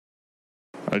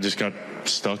I just got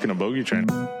stuck in a bogey train.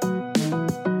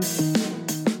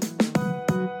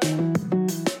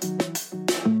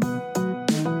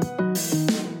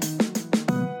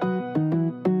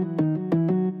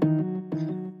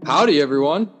 Howdy,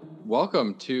 everyone.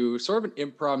 Welcome to sort of an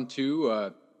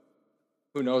impromptu,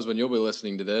 who knows when you'll be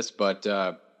listening to this, but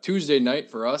Tuesday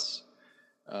night for us,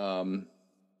 I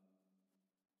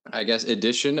guess,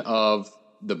 edition of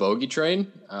the Bogey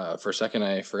Train. For a second,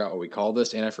 I forgot what we called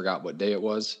this, and I forgot what day it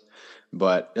was,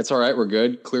 but it's all right. We're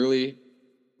good. Clearly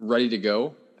ready to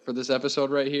go for this episode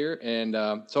right here. And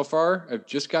so far, I've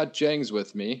just got Jengs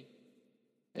with me.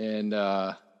 And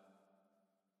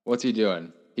what's he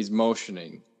doing? He's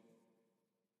motioning.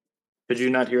 Did you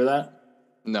not hear that?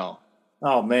 No.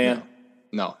 Oh, man.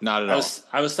 No, not at all.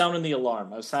 I was sounding the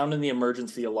alarm. I was sounding the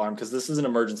emergency alarm because this is an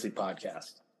emergency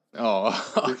podcast.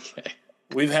 Oh, okay.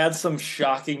 We've had some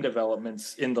shocking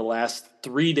developments in the last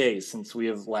 3 days since we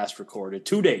have last recorded.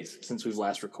 2 days since we've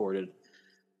last recorded.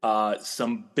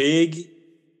 Some big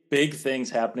things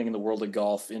happening in the world of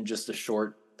golf in just a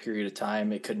short period of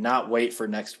time. It could not wait for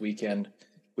next weekend.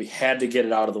 We had to get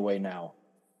it out of the way now.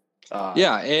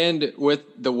 And with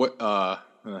the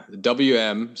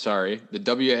WM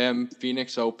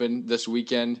Phoenix Open this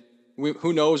weekend,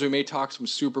 who knows? We may talk some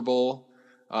Super Bowl.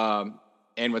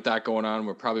 And with that going on,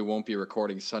 we probably won't be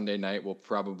recording Sunday night. We'll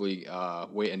probably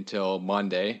wait until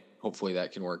Monday. Hopefully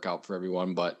that can work out for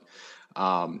everyone. But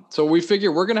so we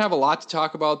figure we're gonna have a lot to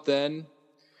talk about then.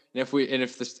 And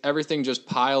if this everything just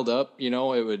piled up, it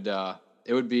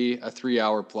would be a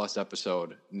 3-hour plus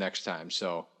episode next time.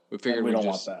 So we figured we don't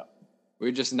want that.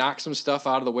 We just knock some stuff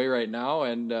out of the way right now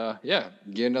and,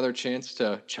 get another chance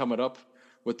to chum it up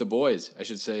with the boys. I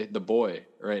should say the boy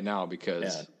right now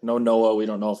because no Noah. We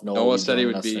don't know if Noah said he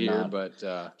would be here,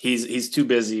 but he's too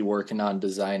busy working on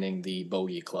designing the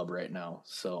bogey club right now.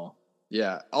 So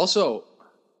yeah. Also,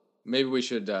 maybe we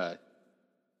should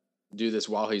do this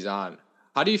while he's on.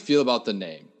 How do you feel about the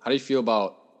name? How do you feel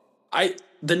about?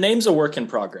 The name's a work in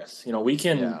progress. We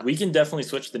can definitely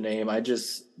switch the name.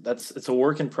 It's a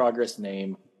work in progress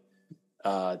name.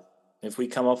 If we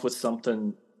come up with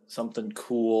something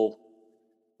cool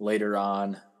later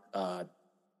on,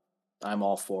 I'm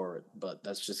all for it. But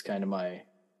that's just kind of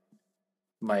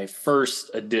my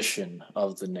first edition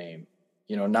of the name.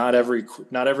 Not every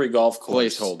golf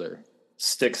course placeholder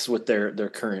sticks with their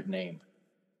current name.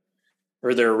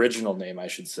 Or their original name, I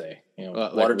should say.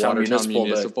 Watertown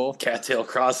Municipal. Cattail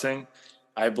Crossing.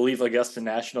 I believe Augusta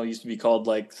National used to be called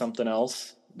like something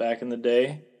else back in the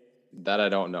day. That I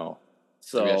don't know.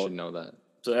 So maybe I should know that.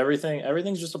 So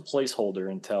everything's just a placeholder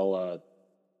until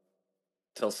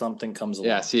something comes along.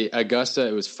 Yeah, see, Augusta,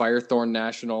 it was Firethorn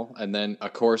National, and then a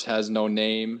course has no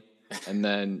name, and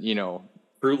then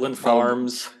Fruitland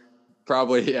Farms.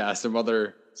 Probably some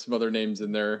other names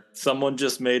in there. Someone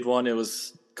just made one. It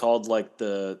was called like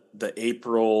the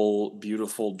April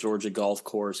Beautiful Georgia Golf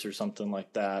Course or something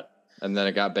like that. And then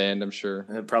it got banned, I'm sure.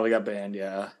 And it probably got banned,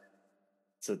 yeah.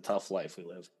 It's a tough life we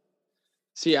live.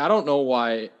 See, I don't know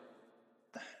why.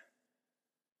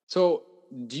 So,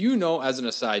 as an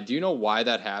aside, do you know why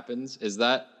that happens? Is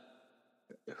that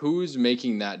who's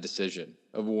making that decision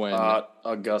of when?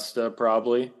 Augusta,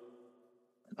 probably.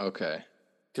 Okay.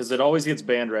 Because it always gets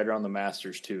banned right around the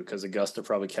Masters, too, because Augusta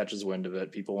probably catches wind of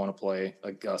it. People want to play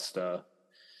Augusta.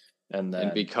 And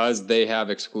because they have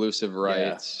exclusive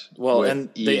rights and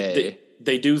EA.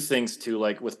 They do things, too,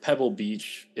 like with Pebble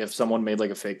Beach. If someone made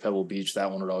like a fake Pebble Beach,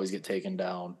 that one would always get taken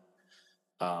down.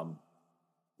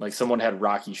 Like someone had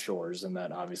Rocky Shores, and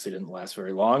that obviously didn't last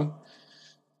very long.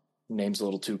 Name's a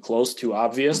little too close, too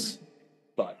obvious,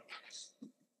 but...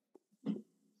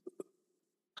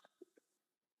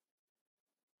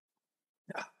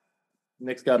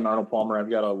 Nick's got an Arnold Palmer.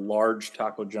 I've got a large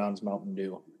Taco John's Mountain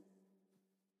Dew.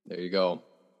 There you go.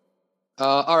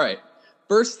 All right.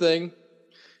 First thing,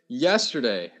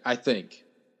 yesterday, I think.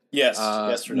 Yes,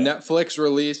 yesterday. Netflix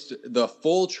released the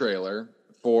full trailer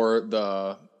for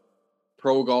the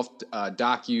Pro Golf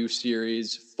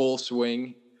docu-series Full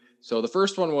Swing. So the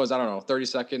first one was, 30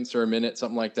 seconds or a minute,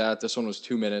 something like that. This one was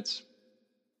 2 minutes.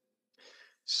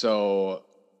 So,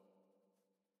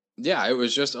 it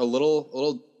was just a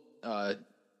little a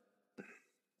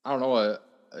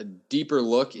deeper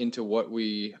look into what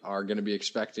we are going to be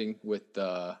expecting with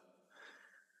the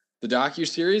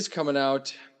docu-series coming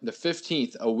out the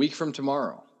 15th, a week from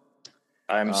tomorrow.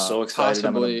 I'm so excited.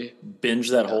 I'm going to binge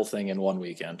that whole thing in one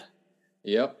weekend.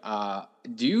 Yep.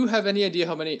 Do you have any idea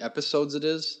how many episodes it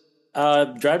is?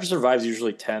 Drive to Survive is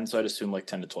usually 10, so I'd assume like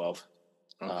 10 to 12.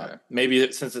 Okay.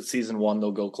 Maybe since it's season 1,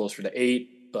 they'll go closer to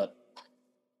 8, but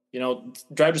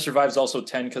Drive to Survive is also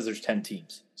 10 because there's 10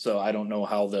 teams. So I don't know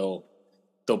how they'll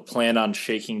plan on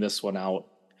shaking this one out.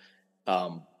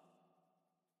 But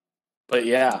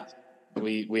yeah,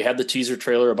 we had the teaser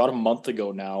trailer about a month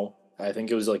ago now. I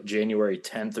think it was like January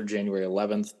 10th or January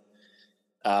 11th.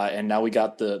 And now we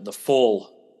got the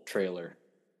full trailer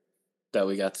that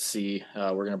we got to see.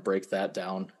 We're going to break that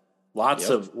down. Lots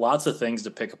of things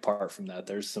to pick apart from that.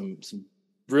 There's some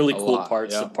really cool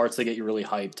parts, some parts that get you really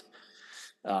hyped.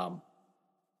 So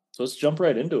let's jump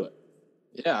right into it.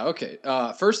 Yeah, okay.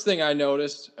 First thing I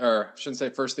noticed, or I shouldn't say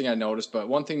first thing I noticed, but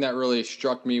one thing that really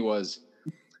struck me was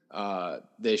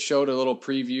they showed a little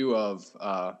preview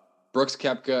of Brooks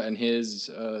Koepka and his,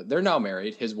 they're now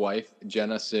married, his wife,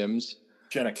 Jenna Sims.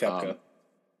 Jenna Koepka.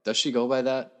 Does she go by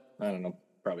that? I don't know.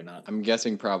 Probably not. I'm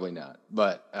guessing probably not,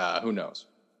 but who knows?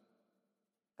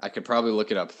 I could probably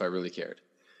look it up if I really cared.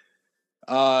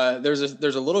 There's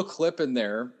a little clip in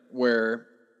there where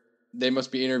they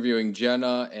must be interviewing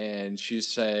Jenna, and she's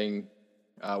saying,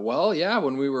 well, yeah,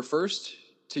 when we were first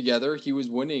together, he was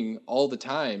winning all the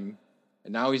time,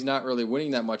 and now he's not really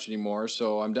winning that much anymore,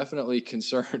 so I'm definitely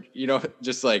concerned.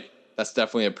 Just like, that's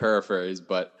definitely a paraphrase,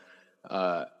 but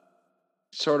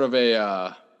sort of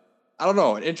I don't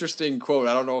know, an interesting quote.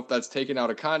 I don't know if that's taken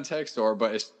out of context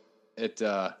but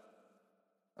I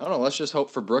don't know. Let's just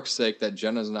hope for Brooks' sake that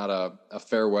Jenna's not a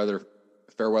fair weather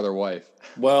wife.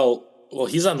 Well,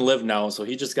 he's on LIV now, so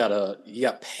he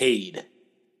got paid.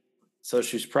 So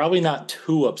she's probably not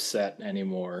too upset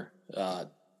anymore. That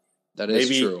is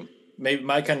true. Maybe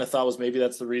my kind of thought was maybe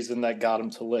that's the reason that got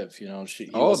him to LIV. He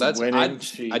wasn't winning.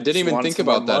 I didn't even think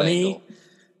about that angle.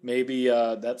 Maybe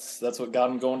that's what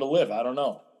got him going to LIV. I don't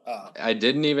know. I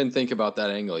didn't even think about that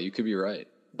angle. You could be right.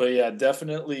 But yeah,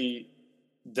 definitely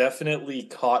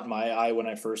caught my eye when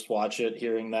I first watched it,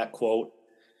 hearing that quote.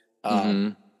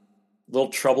 Little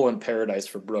trouble in paradise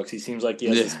for Brooks. He seems like he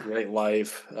has this great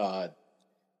life. Dyed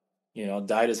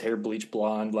his hair bleach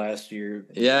blonde last year.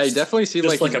 Yeah, he definitely seemed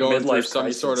like he's going through some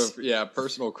crisis. sort of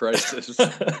personal crisis.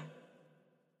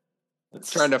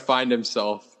 Trying to find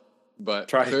himself, but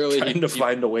clearly trying to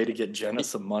find a way to get Jenna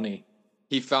some money.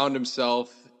 He found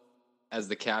himself as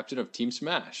the captain of Team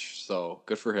Smash, so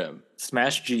good for him.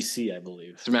 Smash GC, I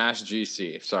believe. Smash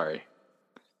GC, sorry.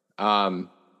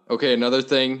 Okay, another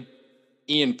thing,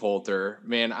 Ian Poulter.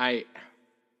 Man,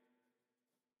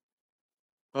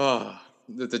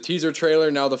 the teaser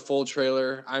trailer, now the full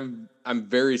trailer. I'm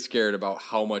very scared about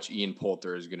how much Ian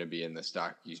Poulter is going to be in this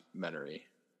documentary.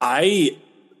 I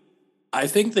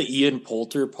think the Ian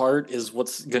Poulter part is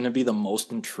what's going to be the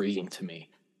most intriguing to me.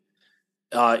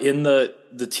 In the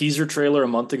teaser trailer a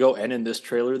month ago and in this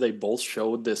trailer, they both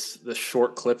showed this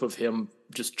short clip of him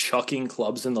just chucking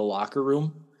clubs in the locker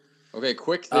room. Okay,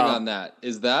 quick thing on that. Do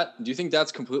you think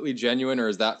that's completely genuine, or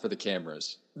is that for the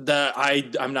cameras?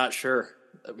 I'm not sure.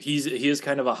 He is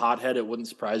kind of a hothead. It wouldn't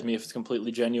surprise me if it's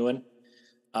completely genuine.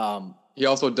 He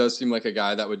also does seem like a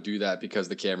guy that would do that because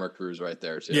the camera crew's right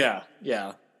there too. Yeah.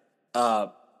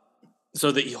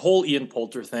 So the whole Ian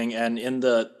Poulter thing, and in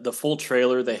the full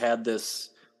trailer, they had this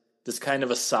kind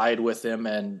of aside with him,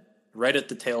 and right at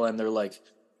the tail end, they're like,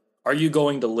 "Are you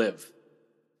going to LIV?"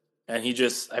 And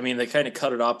they kind of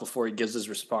cut it off before he gives his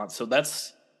response. So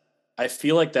I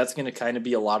feel like that's going to kind of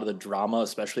be a lot of the drama,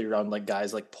 especially around like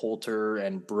guys like Poulter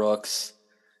and Brooks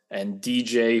and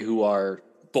DJ, who are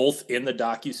both in the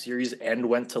docuseries and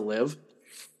went to LIV.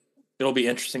 It'll be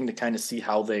interesting to kind of see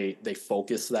how they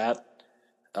focus that.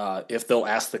 If they'll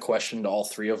ask the question to all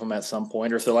three of them at some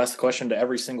point, or if they'll ask the question to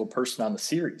every single person on the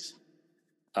series.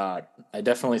 I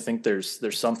definitely think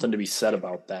there's something to be said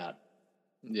about that.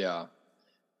 Yeah.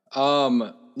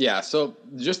 Yeah, so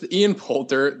just Ian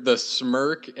Poulter, the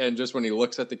smirk, and just when he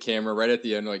looks at the camera right at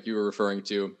the end, like you were referring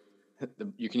to,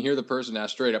 you can hear the person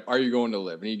ask straight up, "Are you going to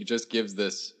LIV?" And he just gives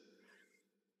this.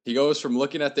 He goes from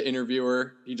looking at the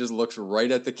interviewer, he just looks right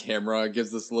at the camera,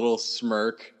 gives this little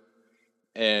smirk,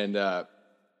 and I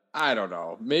don't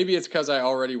know. Maybe it's because I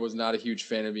already was not a huge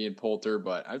fan of Ian Poulter,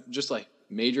 but I'm just like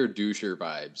major doucher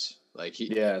vibes. Like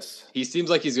he seems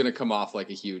like he's gonna come off like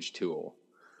a huge tool.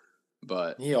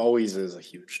 But he always is a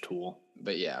huge tool.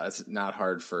 But yeah, it's not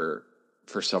hard for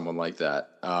someone like that.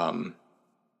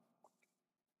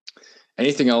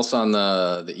 Anything else on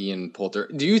the Ian Poulter?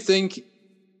 Do you think?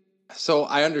 So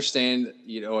I understand,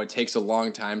 it takes a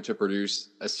long time to produce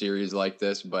a series like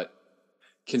this, but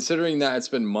considering that it's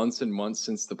been months and months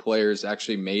since the players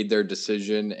actually made their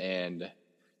decision, and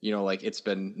it's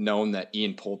been known that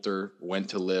Ian Poulter went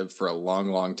to LIV for a long,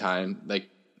 long time, like.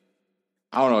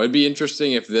 I don't know. It'd be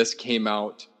interesting if this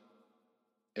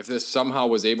somehow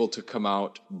was able to come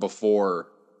out before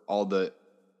all the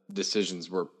decisions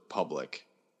were public.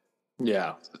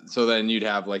 Yeah. So then you'd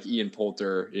have like Ian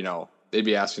Poulter, they'd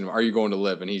be asking him, "Are you going to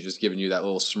LIV?" And he's just giving you that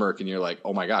little smirk, and you're like,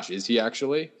 "Oh my gosh, is he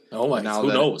actually?" Oh my, now who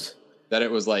knows? That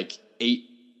it was like 8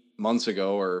 months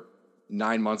ago or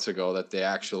 9 months ago that they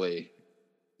actually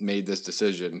made this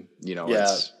decision.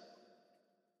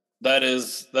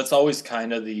 That's always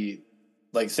kind of the,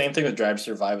 like, same thing with Drive to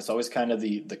Survive. It's always kind of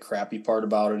the crappy part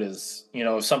about it is,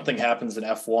 if something happens in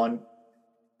F1,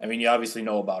 I mean, you obviously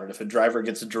know about it. If a driver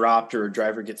gets dropped or a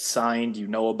driver gets signed, you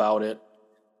know about it.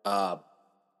 But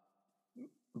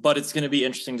it's going to be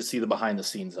interesting to see the behind the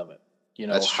scenes of it.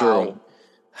 That's true.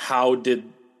 How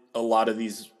did a lot of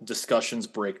these discussions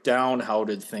break down? How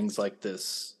did things like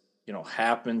this,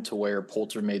 happen to where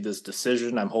Poulter made this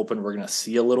decision? I'm hoping we're going to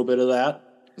see a little bit of that.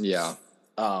 Yeah.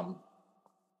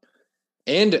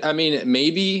 And I mean,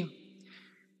 maybe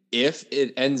if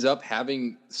it ends up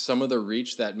having some of the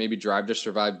reach that maybe Drive to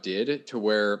Survive did, to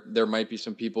where there might be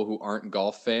some people who aren't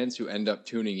golf fans who end up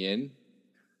tuning in,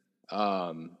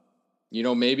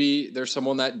 maybe there's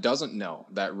someone that doesn't know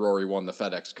that Rory won the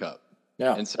FedEx Cup.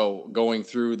 Yeah. And so going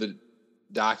through the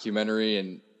documentary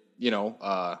and,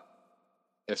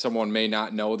 if someone may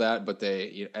not know that, but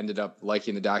they ended up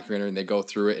liking the documentary and they go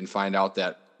through it and find out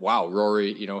that, wow,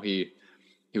 Rory,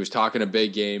 he was talking a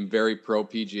big game, very pro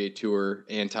PGA Tour,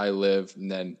 anti-LIV,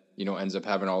 and then, ends up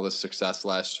having all this success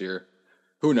last year.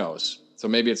 Who knows? So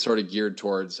maybe it's sort of geared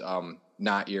towards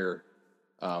not your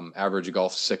average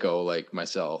golf sicko like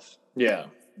myself. Yeah.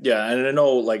 Yeah, and I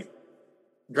know, like,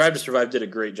 Drive to Survive did a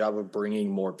great job of bringing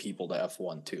more people to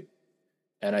F1 too.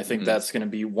 And I think that's going to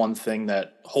be one thing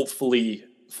that hopefully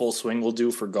Full Swing will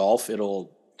do for golf. It'll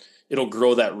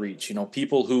grow that reach.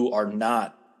 People who are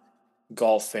not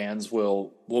golf fans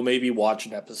will maybe watch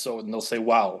an episode and they'll say,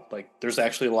 wow, like, there's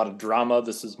actually a lot of drama.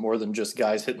 This is more than just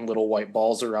guys hitting little white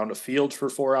balls around a field for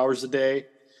 4 hours a day,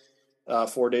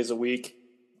 4 days a week.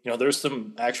 There's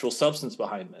some actual substance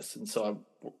behind this. And so I'm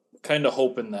kind of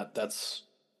hoping that that's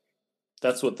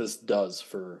what this does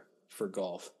for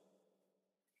golf.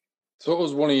 So what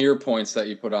was one of your points that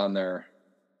you put on there?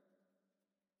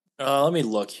 Let me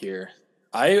look here.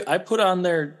 I put on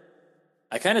there,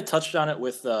 I kind of touched on it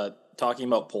with talking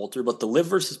about Poulter, but the LIV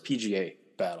versus PGA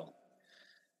battle.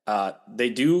 They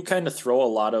do kind of throw a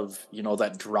lot of,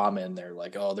 that drama in there.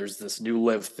 Like, oh, there's this new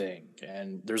LIV thing.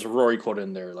 And there's a Rory quote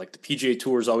in there. Like, the PGA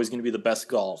Tour is always going to be the best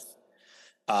golf.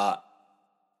 I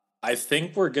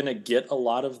think we're going to get a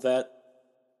lot of that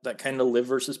kind of LIV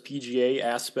versus PGA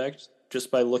aspect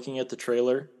just by looking at the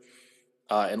trailer.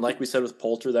 And like we said with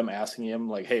Poulter, them asking him,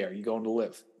 like, hey, are you going to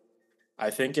LIV? I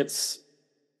think it's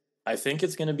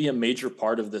going to be a major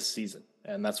part of this season,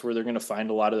 and that's where they're going to find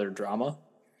a lot of their drama.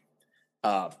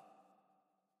 And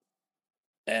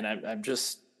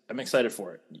I'm excited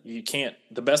for it.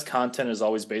 The best content is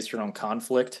always based around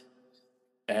conflict,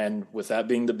 and with that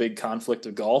being the big conflict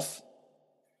of golf.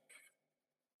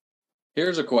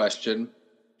 Here's a question.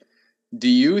 Do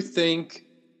you think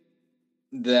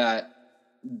that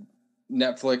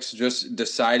Netflix just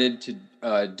decided to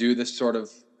do this sort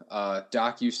of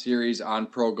docu-series on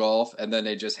pro golf, and then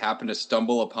they just happened to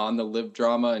stumble upon the LIV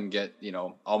drama and get,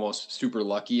 almost super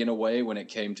lucky in a way when it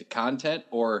came to content?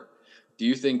 Or do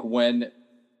you think when,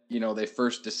 they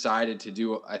first decided to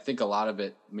do, I think a lot of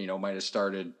it, might have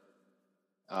started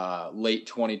late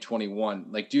 2021.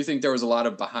 Like, do you think there was a lot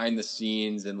of behind the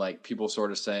scenes and like people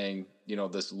sort of saying,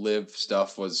 this LIV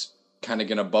stuff was kind of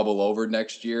going to bubble over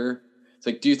next year? It's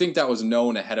like, do you think that was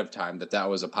known ahead of time that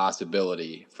was a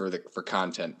possibility for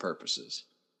content purposes?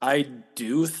 I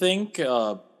do think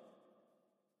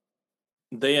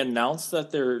they announced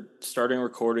that they're starting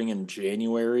recording in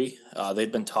January.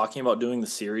 They'd been talking about doing the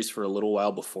series for a little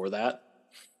while before that.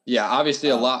 Yeah, obviously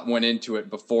a lot went into it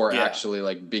before actually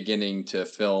like beginning to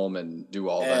film and do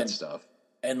all that stuff.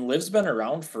 And LIV's been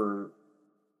around for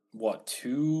what,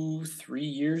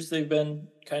 2-3 years they've been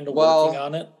kind of working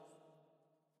on it.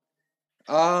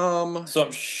 So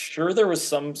I'm sure there was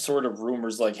some sort of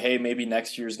rumors like, hey, maybe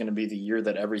next year is going to be the year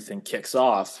that everything kicks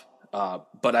off.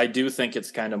 But I do think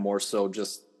it's kind of more so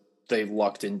just they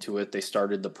lucked into it. They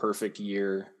started the perfect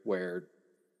year where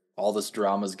all this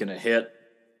drama is going to hit,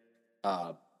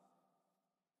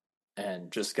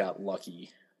 and just got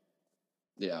lucky.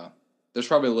 Yeah, there's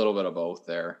probably a little bit of both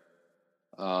there.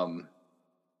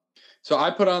 So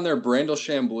I put on there Brandel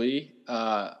Chambly.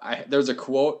 There's a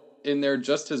quote in there,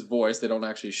 just his voice. They don't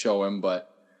actually show him,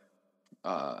 but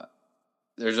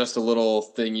there's just a little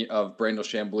thing of Brandel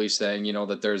Chambly saying,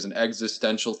 that there's an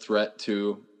existential threat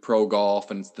to pro golf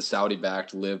and the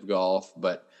Saudi-backed LIV golf.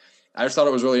 But I just thought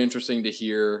it was really interesting to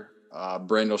hear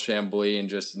Brandel Chambly and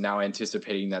just now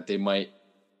anticipating that they might,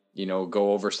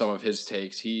 go over some of his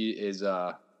takes. He is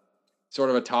sort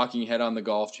of a talking head on the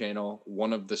Golf Channel,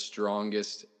 one of the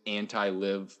strongest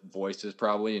anti-LIV voices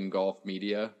probably in golf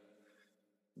media.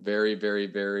 Very, very,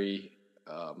 very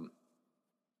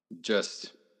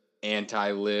just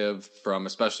anti-LIV from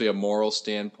especially a moral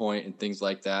standpoint and things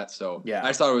like that. So yeah, I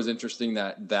just thought it was interesting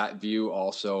that view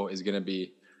also is going to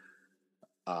be,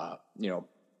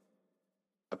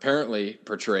 apparently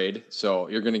portrayed. So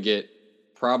you're going to get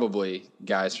probably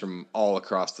guys from all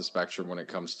across the spectrum when it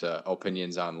comes to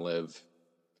opinions on LIV.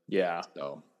 Yeah.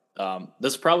 So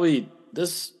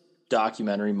this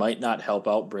documentary might not help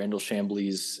out Brandel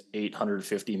Chambly's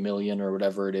 $850 million or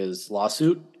whatever it is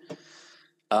lawsuit.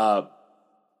 But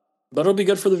it'll be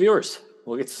good for the viewers.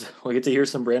 We'll get to hear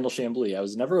some Brandel Chambly. I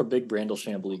was never a big Brandel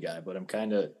Chambly guy, but I'm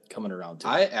kind of coming around to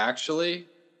it.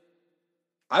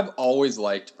 I've always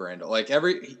liked Brandel. Like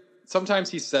sometimes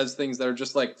he says things that are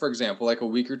just like, for example, like a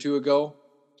week or two ago,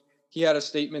 he had a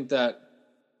statement that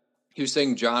he was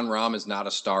saying Jon Rahm is not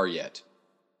a star yet.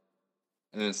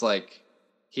 And it's like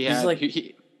he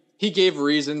gave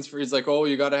reasons for, he's like, oh,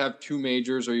 you got to have 2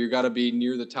 majors or you got to be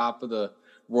near the top of the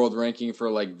world ranking for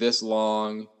like this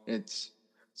long.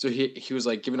 So he was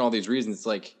like giving all these reasons. It's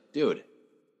like, dude,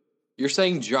 you're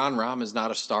saying Jon Rahm is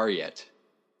not a star yet.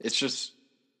 It's just,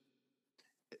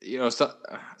 so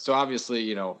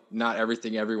obviously, not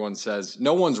everything everyone says.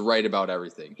 No one's right about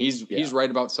everything. He's right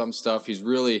about some stuff.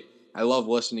 I love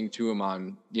listening to him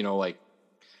on,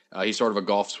 he's sort of a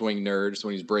golf swing nerd. So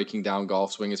when he's breaking down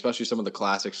golf swing, especially some of the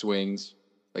classic swings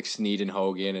like Snead and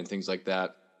Hogan and things like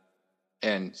that.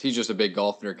 And he's just a big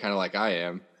golf nerd, kind of like I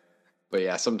am. But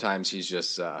yeah, sometimes he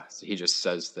just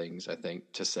says things, I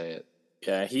think, to say it.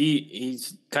 Yeah,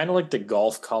 he's kind of like the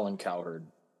golf Colin Cowherd.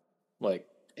 Like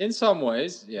in some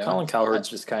ways, yeah. Colin Cowherd's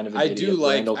just kind of an idiot. I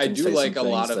do like a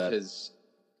lot of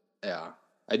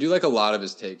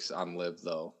his takes on LIV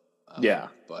though.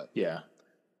 But yeah.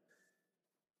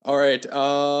 All right.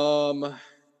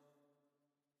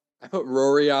 I put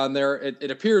Rory on there. It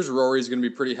appears Rory's going to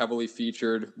be pretty heavily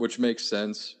featured, which makes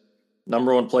sense.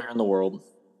 Number 1 player in the world.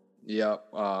 Yeah.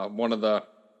 One of the,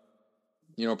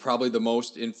 probably the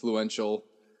most influential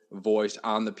voice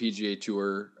on the PGA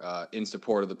Tour, in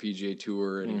support of the PGA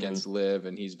Tour and against LIV.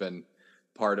 And he's been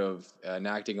part of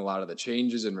enacting a lot of the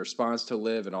changes in response to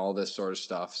LIV and all this sort of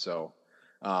stuff. So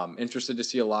interested to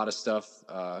see a lot of stuff,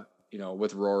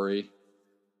 with Rory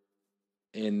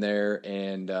in there.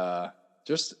 And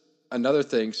just another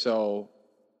thing. So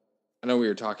I know we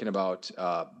were talking about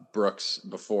Brooks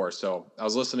before. So I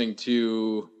was listening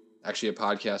to actually a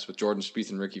podcast with Jordan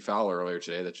Spieth and Ricky Fowler earlier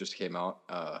today that just came out.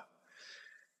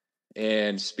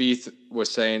 And Spieth was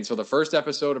saying, so the first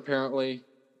episode apparently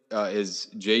is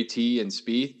JT and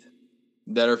Spieth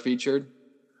that are featured.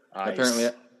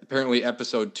 Nice. Apparently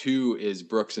episode 2 is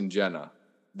Brooks and Jenna.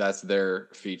 That's their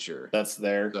feature.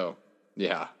 So,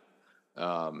 yeah.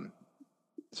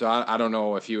 So I don't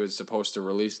know if he was supposed to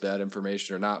release that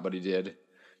information or not, but he did.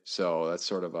 So that's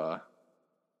sort of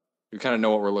we kind of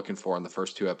know what we're looking for in the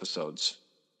first 2 episodes.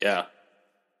 Yeah.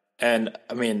 And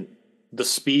I mean, the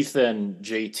Spieth and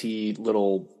JT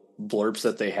little blurps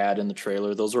that they had in the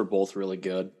trailer, those were both really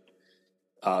good.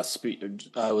 Was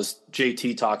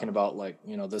JT talking about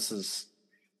this is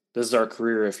our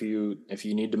career. If you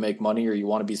need to make money or you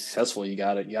want to be successful, you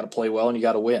got to play well and you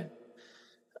got to win.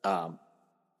 So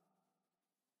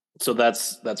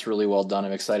that's really well done.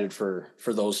 I'm excited for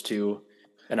those 2.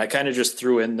 And I kind of just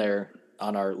threw in there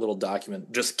on our little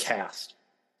document, just cast.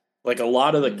 Like a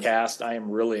lot of the cast I am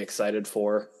really excited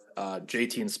for.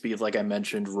 JT and Spieth, like I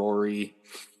mentioned, Rory,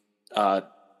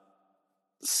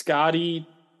 Scotty,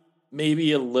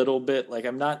 maybe a little bit. Like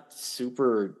I'm not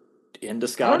super into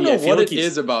Scotty. I don't know what it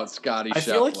is about Scotty Scheffler. I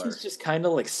feel like he's just kind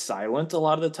of like silent a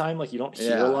lot of the time. Like you don't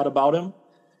hear a lot about him.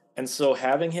 And so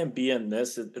having him be in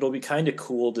this, it'll be kind of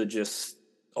cool to just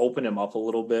open him up a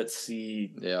little bit,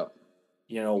 see, what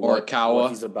he's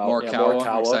about. Morikawa.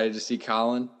 I'm excited to see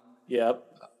Colin. Yep.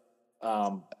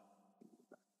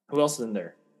 Who else is in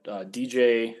there?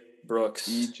 DJ, Brooks,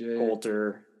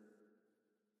 Coulter.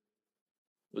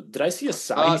 Did I see a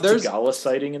Sahith Theegala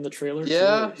sighting in the trailer?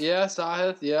 Yeah,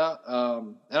 Sahith, yeah.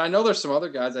 And I know there's some other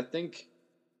guys. I think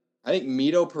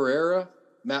Mito Pereira,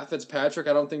 Matt Fitzpatrick.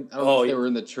 I don't know if they were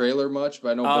in the trailer much,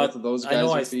 but I know both of those guys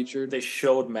are featured. They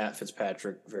showed Matt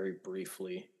Fitzpatrick very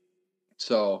briefly.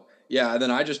 So yeah, and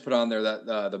then I just put on there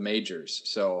that the majors.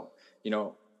 So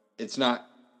it's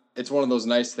one of those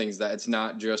nice things that it's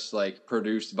not just like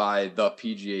produced by the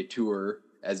PGA Tour,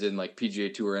 as in like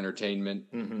PGA Tour Entertainment.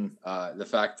 The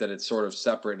fact that it's sort of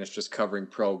separate and it's just covering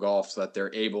pro golf, so that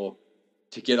they're able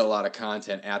to get a lot of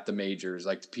content at the majors,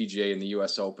 like the PGA and the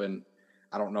U.S. Open.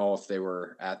 I don't know if they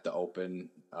were at the Open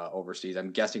overseas?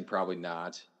 I'm guessing probably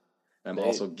not. I'm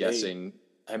also guessing.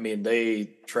 They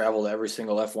travel to every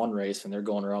single F1 race, and they're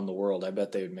going around the world. I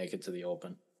bet they would make it to the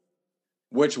Open.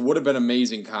 Which would have been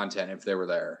amazing content if they were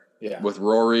there. Yeah. With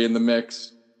Rory in the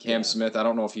mix, Cam Smith. I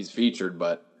don't know if he's featured,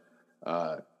 but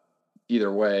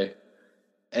either way.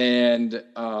 And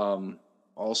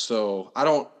also,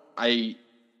 I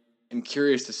am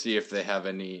curious to see if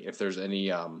there's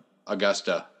any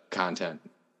Augusta content.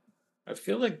 I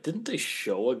feel like, didn't they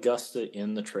show Augusta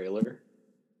in the trailer?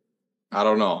 I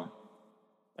don't know.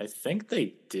 I think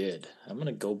they did. I'm going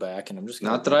to go back and I'm just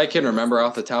not that I can remember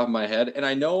off the top of my head. And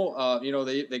I know,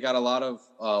 they got a lot of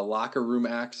locker room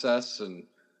access, and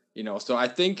so I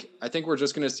think we're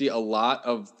just going to see a lot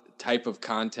of type of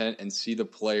content and see the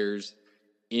players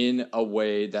in a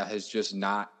way that has just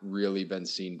not really been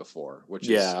seen before, which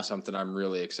is something I'm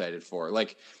really excited for.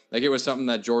 Like it was something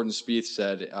that Jordan Spieth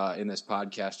said in this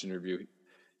podcast interview.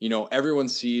 Everyone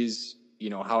sees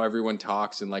how everyone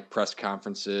talks in like press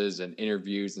conferences and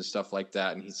interviews and stuff like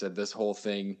that. And he said this whole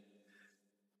thing,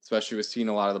 especially with seeing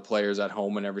a lot of the players at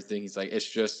home and everything, he's like, it's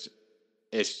just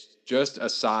a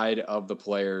side of the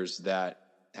players that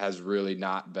has really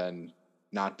not been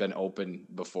open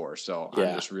before. So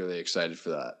I'm just really excited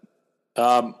for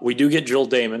that. We do get Joel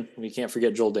Damon. We can't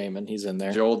forget Joel Damon. He's in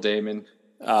there. Joel Damon.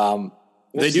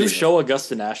 They do show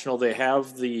Augusta National. They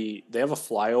have a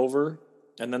flyover,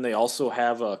 and then they also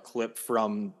have a clip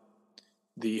from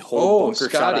the whole bunker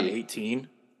shot on 18.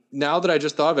 Now that I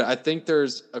just thought of it, I think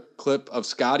there's a clip of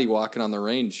Scotty walking on the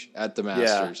range at the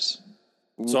Masters.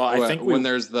 Yeah. So I think when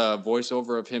there's the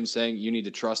voiceover of him saying you need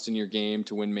to trust in your game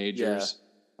to win majors.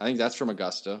 Yeah. I think that's from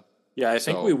Augusta. Yeah, I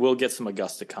think we will get some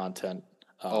Augusta content.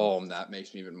 That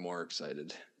makes me even more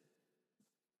excited.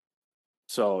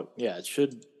 So yeah, it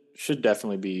should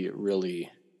definitely be really,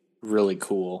 really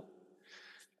cool.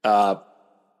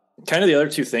 Kind of the other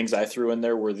two things I threw in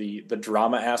there were the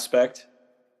drama aspect.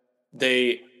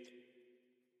 They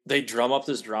drum up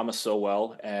this drama so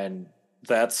well, and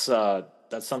that's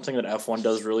something that F1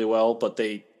 does really well, but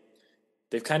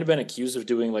they've kind of been accused of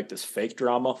doing like this fake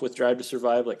drama with Drive to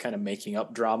Survive, like kind of making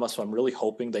up drama. So I'm really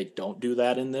hoping they don't do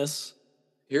that in this.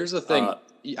 Here's the thing.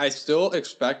 I still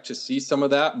expect to see some of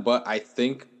that, but I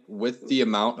think with the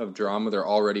amount of drama there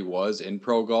already was in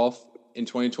pro golf in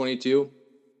 2022,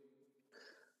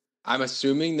 I'm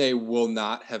assuming they will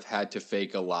not have had to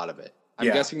fake a lot of it. I'm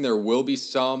guessing there will be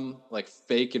some like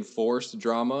fake and forced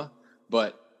drama,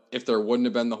 but if there wouldn't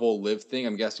have been the whole LIV thing,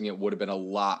 I'm guessing it would have been a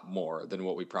lot more than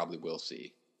what we probably will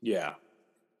see. Yeah.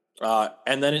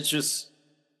 And then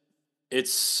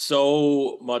it's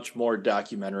so much more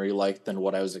documentary-like than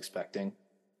what I was expecting.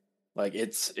 Like,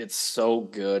 it's so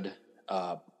good.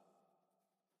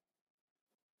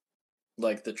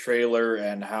 Like, the trailer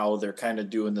and how they're kind of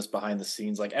doing this behind the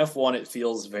scenes. Like, F1, it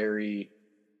feels very,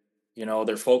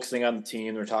 they're focusing on the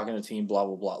team, they're talking to the team, blah,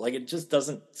 blah, blah. Like, it just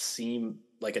doesn't seem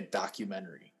like a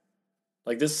documentary.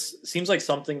 Like, this seems like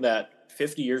something that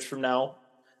 50 years from now,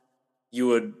 you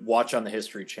would watch on the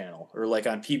History Channel or like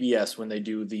on PBS when they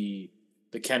do the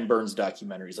Ken Burns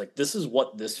documentaries. Like, this is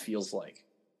what this feels like.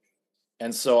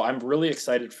 And so I'm really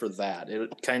excited for that.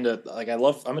 It kind of like,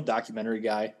 I'm a documentary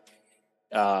guy,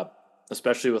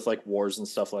 especially with like wars and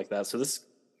stuff like that. So this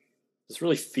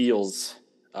really feels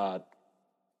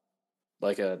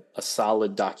like a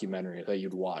solid documentary that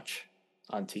you'd watch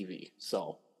on TV.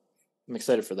 So I'm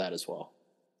excited for that as well.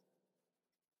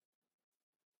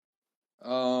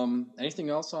 Anything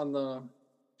else on the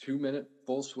 2-minute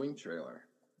full swing trailer?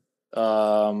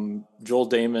 Joel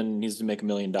Damon needs to make $1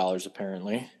 million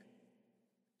apparently.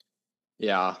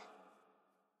 Yeah,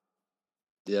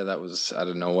 that was, I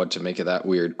don't know what to make of that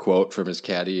weird quote from his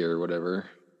caddy or whatever.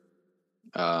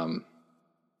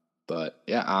 But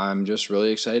yeah, I'm just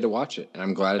really excited to watch it, and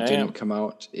I'm glad it didn't come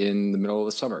out in the middle of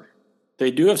the summer. They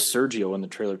do have Sergio in the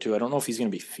trailer too. I don't know if he's going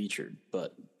to be featured,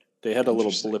 but they had a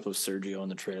little blip of Sergio in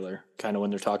the trailer, kind of when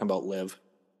they're talking about LIV.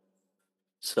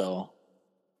 So,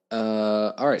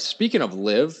 all right. Speaking of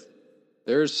LIV,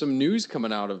 there's some news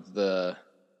coming out of the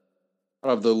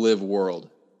LIV world.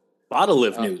 A lot of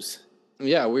LIV news.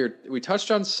 Yeah, we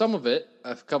touched on some of it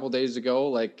a couple days ago,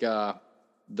 like the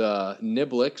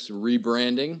Niblix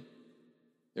rebranding.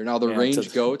 They're now the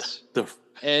Range Goats.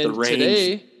 And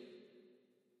today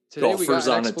we got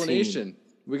an explanation.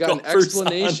 We got an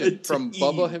explanation from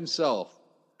Bubba himself.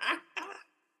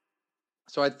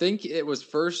 So I think it was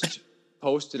first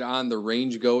posted on the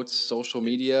Range Goats social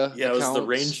media accounts. It was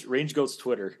the Range Goats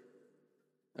Twitter.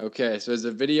 Okay, so there's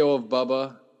a video of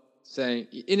Bubba saying,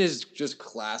 in his just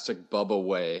classic Bubba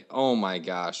way, oh my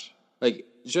gosh, like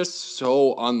just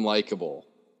so unlikable.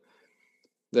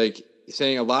 Like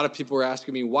saying a lot of people were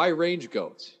asking me, why range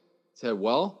goats? I said,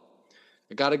 well,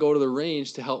 I got to go to the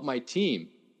range to help my team.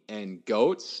 And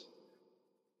goats,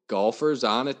 golfers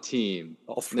on a team.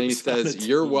 And then he says,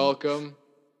 you're welcome.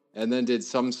 And then did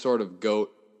some sort of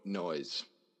goat noise.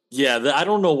 Yeah, I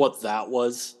don't know what that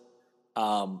was.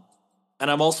 And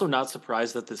I'm also not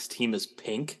surprised that this team is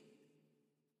pink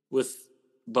with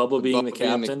Bubba being the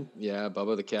captain.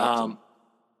 Bubba the captain.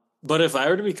 But if I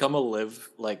were to become a LIV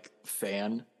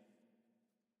fan,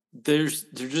 there's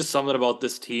just something about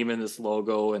this team and this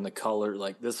logo and the color.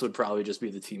 Like, this would probably just be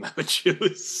the team I would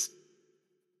choose.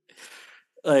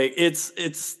 Like,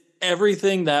 it's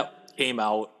everything that came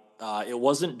out. It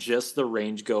wasn't just the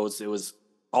range goats. It was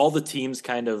all the teams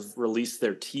kind of released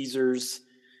their teasers.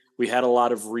 We had a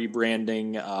lot of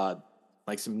rebranding,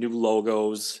 like some new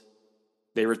logos.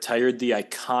 They retired the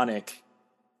iconic,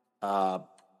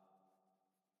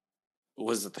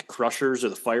 was it the Crushers or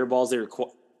the Fireballs?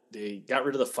 They got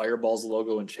rid of the Fireballs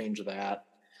logo and changed that.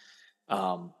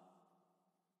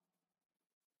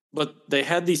 But they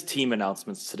had these team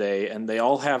announcements today, and they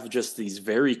all have just these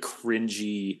very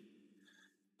cringy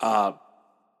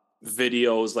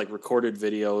videos, like recorded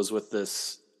videos with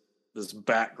this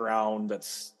background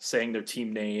that's saying their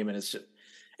team name, and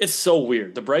it's so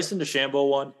weird. The Bryson DeChambeau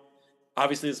one,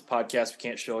 obviously this is a podcast, we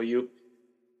can't show you.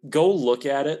 Go look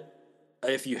at it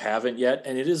if you haven't yet,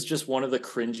 and it is just one of the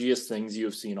cringiest things you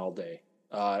have seen all day.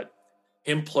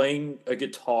 Him playing a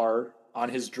guitar on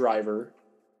his driver,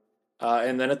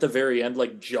 and then at the very end,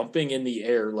 like jumping in the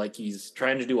air like he's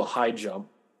trying to do a high jump,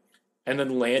 and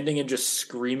then landing and just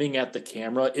screaming at the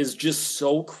camera is just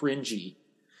so cringy.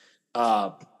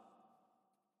 I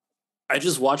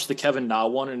just watched the Kevin Na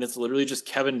one, and it's literally just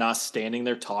Kevin Na standing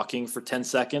there talking for 10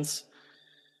 seconds.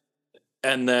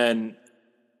 And then,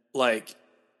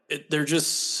 they're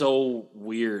just so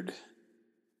weird.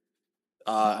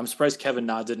 I'm surprised Kevin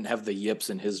Na didn't have the yips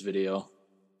in his video.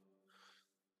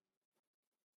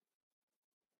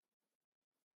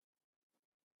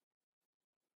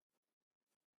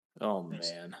 Oh, man.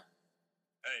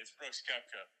 Hey, it's Brooks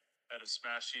Koepka out of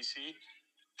Smash GC.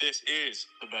 This is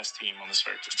the best team on the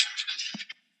circuit.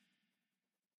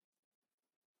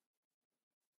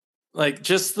 Like,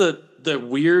 just the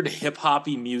weird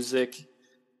hip-hoppy music,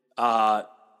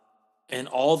 and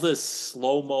all this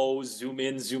slow-mo,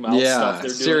 zoom-in, zoom-out stuff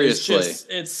they're doing. Seriously.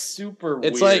 It's super weird.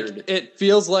 It's like, it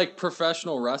feels like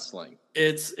professional wrestling.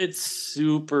 It's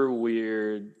super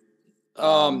weird.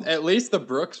 At least the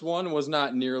Brooks one was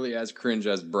not nearly as cringe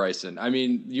as Bryson. I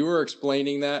mean, you were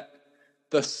explaining that.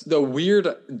 The weird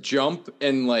jump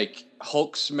and like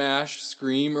Hulk smash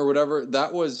scream or whatever,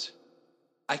 that was,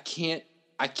 I can't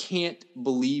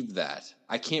believe that.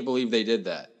 I can't believe they did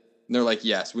that. And they're like,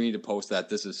 yes, we need to post that.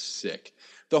 This is sick.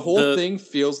 The whole thing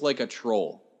feels like a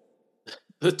troll.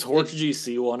 The Torch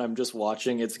GC one I'm just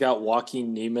watching, it's got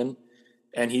Joaquin Neiman,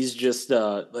 and he's just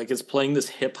it's playing this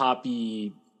hip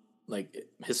hoppy, like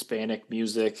Hispanic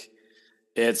music.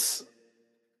 They're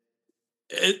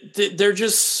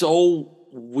just so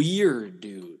weird,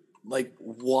 dude. Like,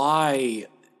 why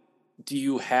do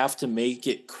you have to make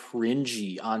it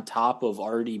cringy on top of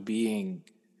already being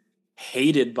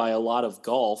hated by a lot of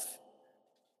golf?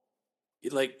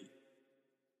 Like,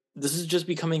 this is just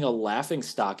becoming a laughing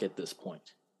stock at this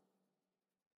point.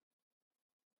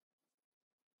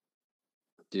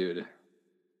 Dude.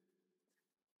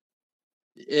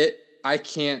 I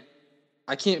can't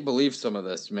believe some of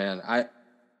this, man.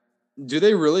 Do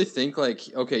they really think like,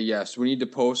 okay, yes, we need to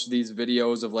post these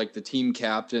videos of like the team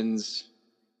captains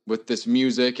with this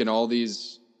music and all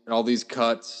these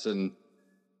cuts, and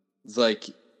it's like,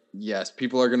 yes,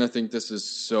 people are going to think this is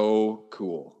so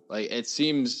cool. Like, it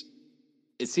seems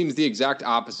the exact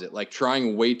opposite, like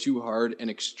trying way too hard and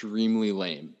extremely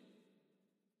lame.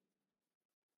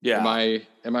 Yeah.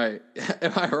 Am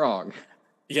I wrong?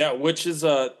 Yeah, which is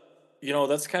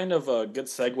that's kind of a good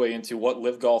segue into what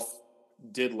LIV Golf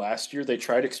did last year. They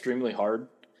tried extremely hard,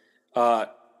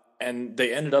 and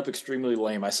they ended up extremely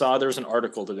lame. I saw there's an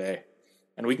article today,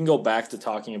 and we can go back to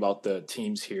talking about the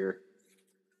teams here.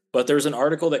 But there's an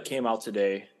article that came out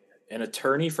today. An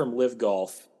attorney from LIV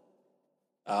Golf,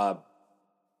 or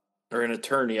an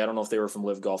attorney, I don't know if they were from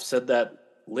LIV Golf, said that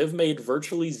LIV made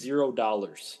virtually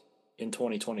 $0 in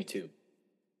 2022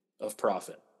 of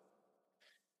profit.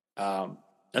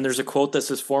 And there's a quote that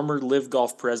says, former LIV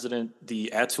Golf president,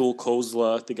 the Atul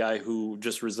Khosla, the guy who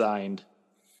just resigned,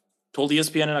 told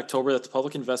ESPN in October that the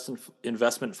public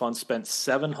investment fund spent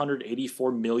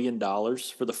 $784 million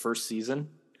for the first season,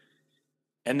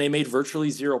 and they made virtually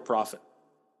zero profit.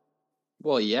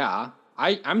 Well, yeah.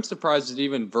 I'm surprised it's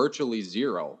even virtually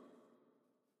zero.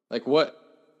 Like, what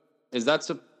is that?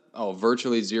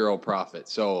 virtually zero profit.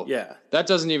 So that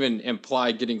doesn't even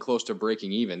imply getting close to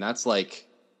breaking even. That's like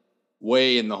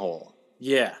way in the hole.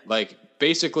 Yeah. Like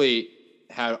basically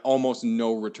had almost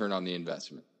no return on the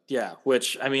investment. Yeah,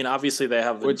 which I mean, obviously they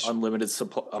have an unlimited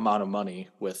amount of money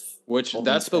with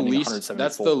that's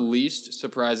the least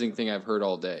surprising thing I've heard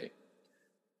all day.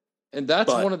 And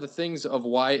that's one of the things of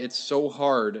why it's so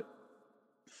hard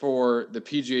for the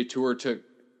PGA Tour to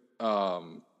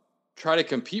try to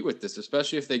compete with this,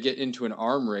 especially if they get into an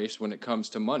arm race when it comes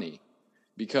to money.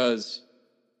 Because,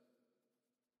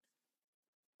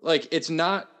 like, it's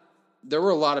not... There were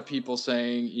a lot of people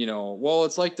saying, you know, well,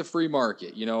 it's like the free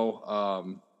market, you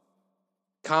know,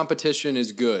 competition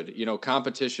is good. You know,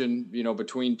 competition, you know,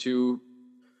 between two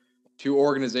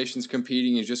organizations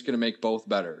competing is just going to make both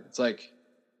better. It's like,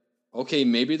 okay,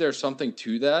 maybe there's something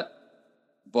to that,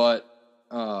 but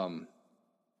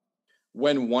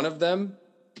when one of them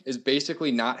is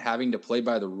basically not having to play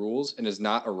by the rules and is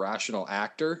not a rational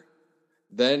actor,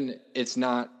 then it's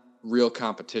not real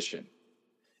competition.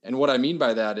 And what I mean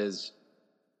by that is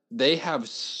they have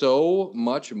so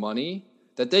much money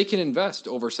that they can invest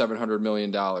over $700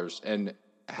 million and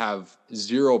have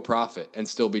zero profit and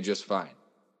still be just fine.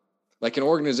 Like an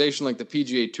organization like the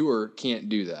PGA Tour can't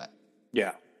do that.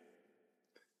 Yeah.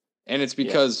 And it's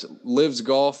because LIV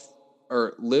Golf's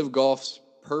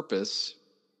purpose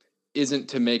isn't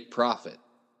to make profit.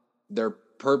 Their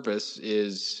purpose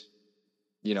is,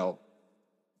 you know,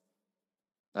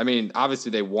 I mean,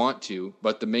 obviously they want to,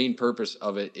 but the main purpose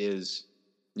of it is,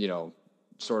 you know,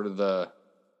 sort of the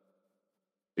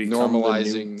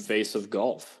normalizing the face of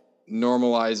golf.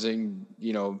 Normalizing,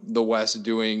 you know, the West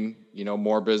doing, you know,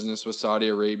 more business with Saudi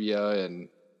Arabia and,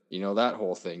 you know, that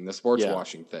whole thing, the sports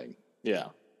washing thing. Yeah.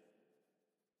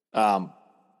 So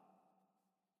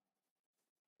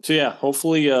yeah,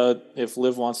 hopefully, if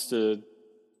LIV wants to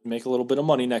make a little bit of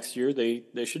money next year, they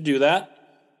should do that.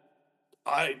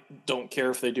 I don't care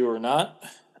if they do or not.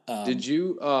 Did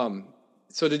you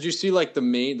see like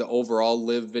the overall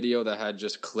LIV video that had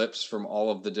just clips from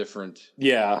all of the different?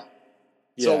 Yeah.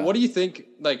 So what do you think?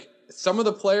 Like some of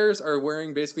the players are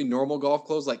wearing basically normal golf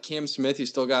clothes. Like Cam Smith, he's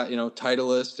still got, you know,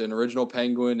 Titleist and Original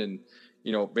Penguin, and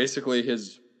you know, basically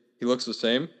he looks the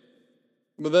same.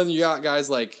 But then you got guys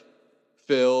like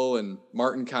Phil and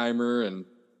Martin Keimer and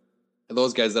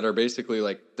those guys that are basically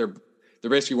like they're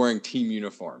basically wearing team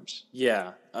uniforms.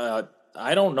 Yeah.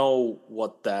 I don't know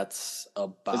what that's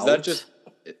about.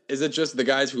 Is it just the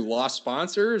guys who lost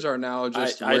sponsors are now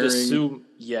just wearing... I'd assume,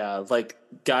 like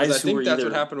guys who I think that's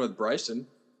what happened with Bryson.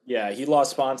 Yeah, he lost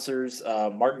sponsors.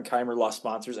 Martin Keimer lost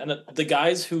sponsors. And the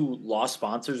guys who lost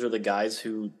sponsors are the guys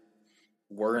who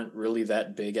weren't really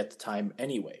that big at the time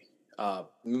anyway.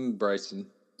 Bryson.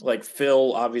 Like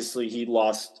Phil, obviously, he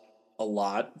lost a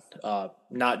lot,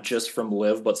 not just from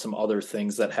LIV, but some other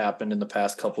things that happened in the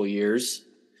past couple of years.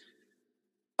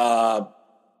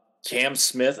 Cam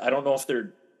Smith, I don't know if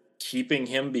they're keeping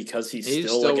him because he's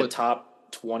still like a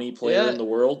top 20 player in the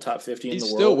world, top 50 in the world.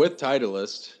 He's still with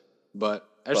Titleist, but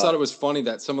I just thought it was funny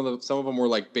that some of them were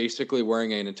like basically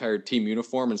wearing an entire team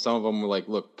uniform, and some of them were like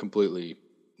look completely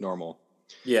normal.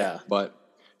 Yeah. But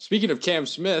speaking of Cam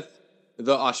Smith,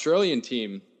 the Australian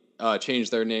team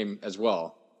changed their name as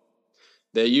well.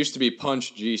 They used to be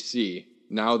Punch GC.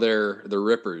 Now they're the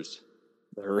Rippers.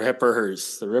 The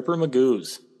Rippers. The Ripper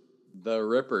Magoos. The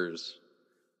Rippers.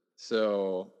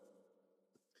 So,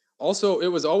 also, it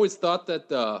was always thought that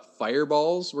the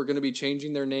Fireballs were going to be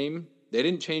changing their name. They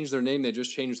didn't change their name. They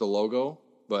just changed the logo.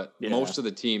 But most of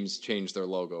the teams changed their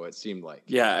logo, it seemed like.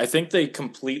 Yeah, I think they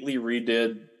completely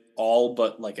redid all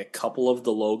but like a couple of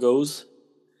the logos.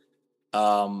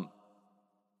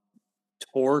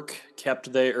 Torque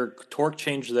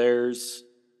changed theirs.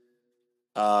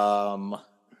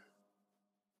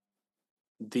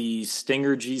 The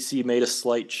Stinger GC made a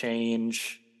slight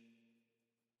change.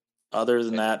 Other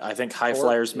than that, I think High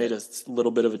Flyers made a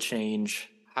little bit of a change.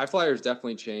 High Flyers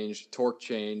definitely changed. Torque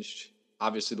changed.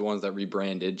 Obviously, the ones that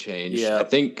rebranded changed. Yeah. I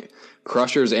think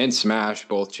Crushers and Smash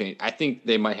both changed. I think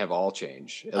they might have all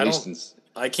changed.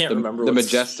 I can't remember the what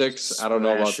Majestics. I don't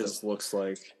know about this looks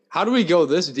like. How do we go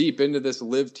this deep into this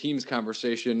LIV teams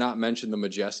conversation and not mention the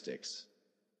Majestics?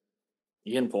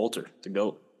 Ian Poulter, the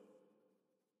GOAT.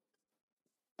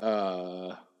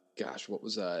 Gosh, what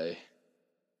was I?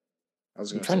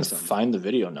 I'm trying to find the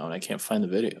video now, and I can't find the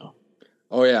video.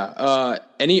 Oh yeah.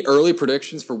 Any early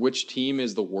predictions for which team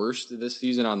is the worst this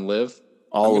season on LIV?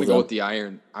 I'm going to go with the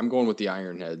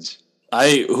Ironheads.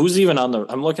 Who's even on the?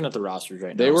 I'm looking at the rosters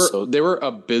right now. They were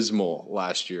abysmal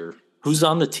last year. Who's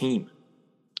on the team?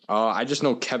 I just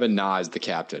know Kevin Na is the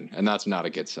captain, and that's not a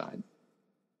good sign.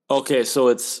 Okay, so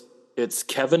it's it's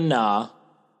Kevin Na,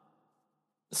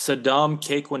 Saddam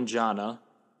Kekwanjana,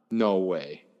 No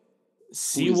way.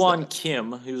 Siwon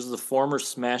Kim, who's the former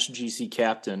Smash GC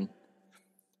captain,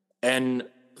 and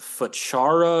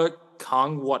Fachara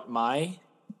Kongwatmai.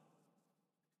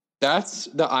 That's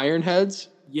the Ironheads?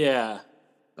 Yeah.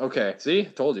 Okay, see?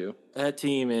 Told you. That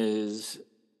team is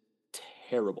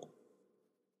terrible.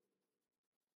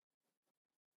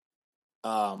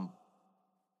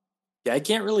 Yeah, I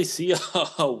can't really see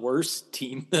a worse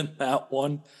team than that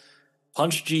one.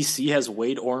 Punch GC has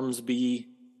Wade Ormsby,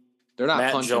 They're not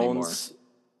Matt Punch Jones,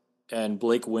 anymore. and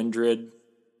Blake Windred,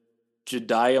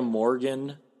 Jediah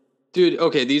Morgan. Dude,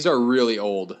 okay, these are really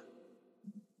old.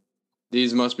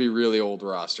 These must be really old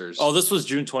rosters. Oh, this was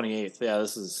June 28th. Yeah,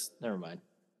 this is... Never mind.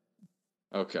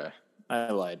 Okay.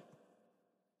 I lied.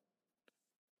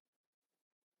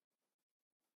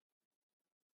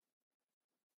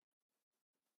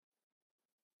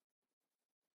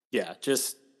 Yeah,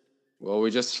 just... Well,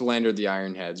 we just slandered the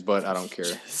Ironheads, but I don't care.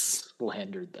 Just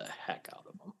slandered the heck out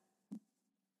of them.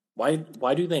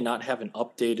 Why do they not have an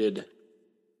updated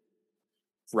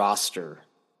roster?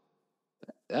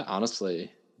 Yeah,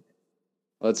 honestly.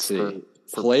 Let's see.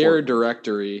 For Player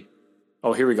directory.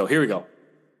 Oh, here we go.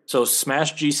 So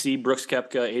Smash GC, Brooks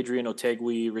Koepka, Adrian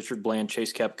Otegui, Richard Bland,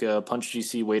 Chase Koepka, Punch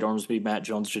GC, Wade Ormsby, Matt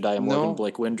Jones, Jediah Morgan,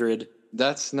 Blake Windred.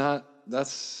 That's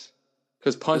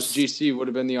because Punch GC would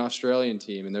have been the Australian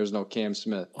team, and there's no Cam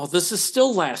Smith. Oh, this is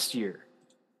still last year.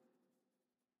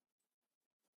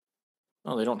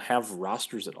 Oh, they don't have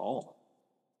rosters at all.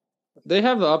 They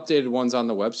have the updated ones on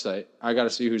the website. I got to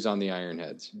see who's on the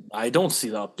Ironheads. I don't see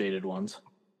the updated ones.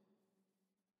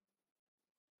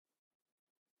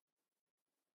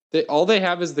 All they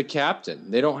have is the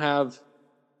captain. They don't have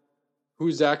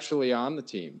who's actually on the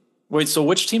team. Wait, so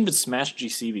which team did Smash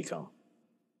GC become?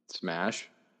 Smash?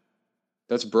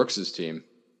 That's Brooks's team.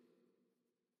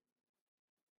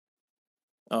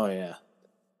 Oh, yeah.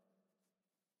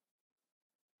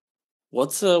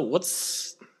 What's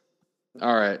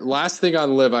all right, last thing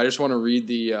on LIV, I just want to read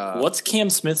the what's Cam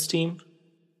Smith's team?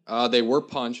 They were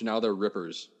Punch, now they're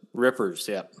Rippers. Rippers,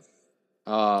 yeah.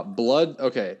 Blood,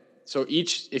 okay. So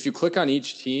if you click on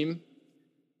each team,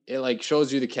 it like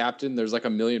shows you the captain. There's like a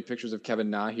million pictures of Kevin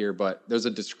Na here, but there's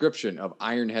a description of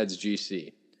Ironheads GC.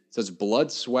 It says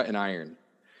blood, sweat, and iron.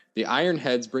 The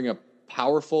Ironheads bring a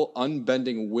powerful,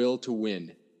 unbending will to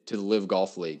win to the LIV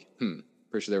Golf League.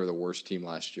 Pretty sure they were the worst team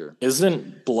last year.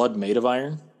 Isn't blood made of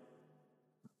iron?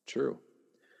 True.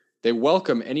 They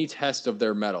welcome any test of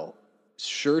their mettle,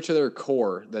 sure to their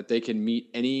core that they can meet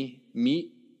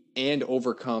and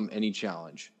overcome any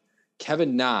challenge.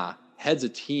 Kevin Na heads a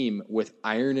team with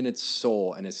iron in its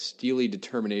soul and a steely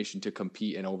determination to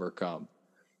compete and overcome.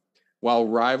 While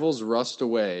rivals rust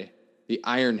away, the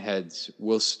Ironheads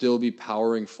will still be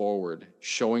powering forward,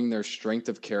 showing their strength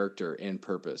of character and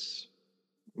purpose.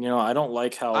 You know, I don't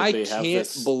like how they have this... I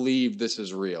can't believe this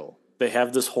is real. They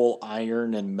have this whole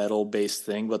iron and metal-based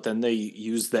thing, but then they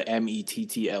use the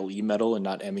METTLE metal and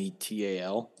not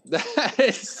METAL. That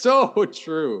is so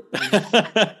true.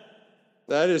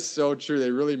 That is so true. They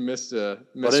really missed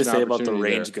what do they say about the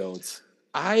range goats?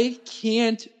 I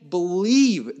can't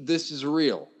believe this is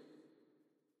real.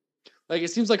 Like, it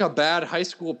seems like a bad high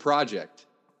school project.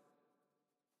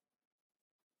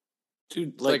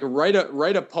 Dude, it's like write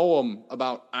a poem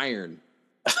about iron.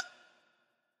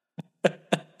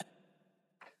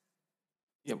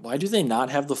 Yeah, why do they not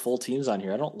have the full teams on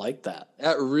here? I don't like that.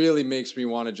 That really makes me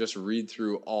want to just read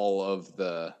through all of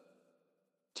the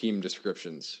team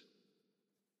descriptions.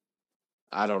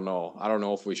 I don't know. I don't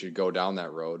know if we should go down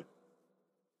that road.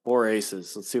 4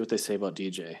 aces. Let's see what they say about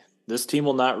DJ. This team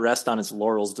will not rest on its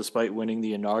laurels despite winning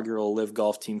the inaugural LIV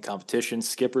Golf Team competition.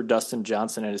 Skipper Dustin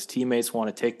Johnson and his teammates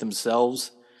want to take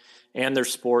themselves and their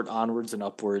sport onwards and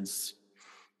upwards.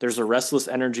 There's a restless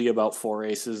energy about 4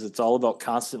 aces. It's all about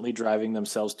constantly driving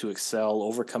themselves to excel,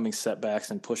 overcoming setbacks,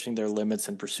 and pushing their limits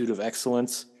in pursuit of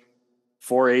excellence.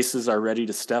 4 aces are ready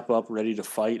to step up, ready to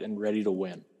fight, and ready to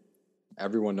win.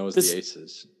 Everyone knows the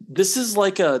aces. This is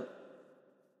like a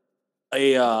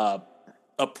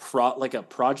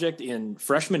project in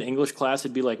freshman English class.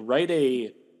 It'd be like, write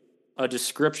a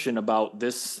description about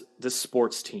this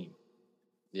sports team.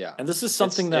 Yeah. And this is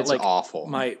something it's awful.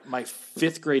 My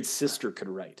 5th grade sister could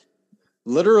write.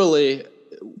 Literally,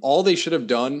 all they should have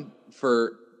done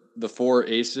for the 4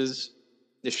 aces,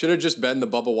 it should have just been the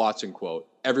Bubba Watson quote.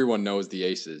 Everyone knows the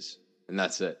aces, and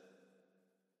that's it.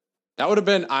 That would have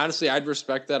been, honestly, I'd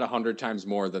respect that 100 times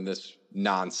more than this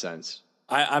nonsense.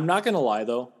 I'm not going to lie,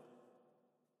 though.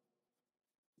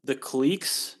 The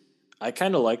Cliques, I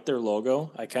kind of like their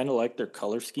logo. I kind of like their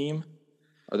color scheme.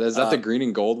 Is that the green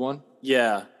and gold one?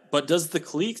 Yeah. But does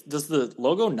the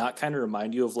logo not kind of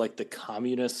remind you of like the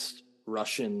communist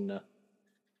Russian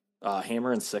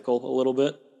hammer and sickle a little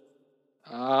bit?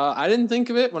 I didn't think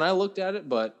of it when I looked at it,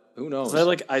 but who knows?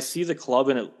 I see the club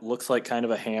and it looks like kind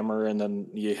of a hammer, and then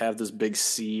you have this big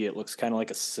C. It looks kind of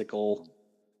like a sickle.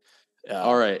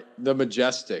 All right, the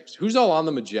Majestics. Who's all on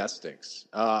the Majestics?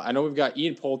 I know we've got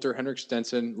Ian Poulter, Henrik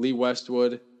Stenson, Lee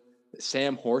Westwood,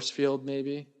 Sam Horsfield.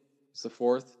 Maybe is the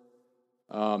fourth.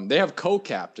 They have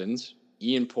co-captains,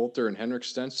 Ian Poulter and Henrik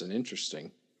Stenson.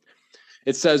 Interesting.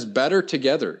 It says better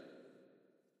together.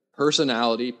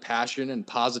 Personality, passion, and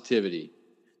positivity.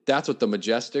 That's what the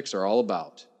Majestics are all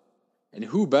about. And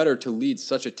who better to lead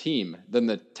such a team than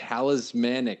the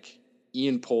talismanic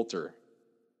Ian Poulter?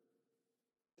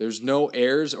 There's no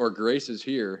airs or graces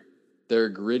here. They're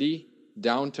gritty,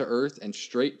 down to earth, and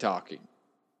straight talking.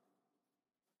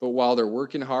 But while they're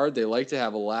working hard, they like to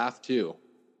have a laugh too.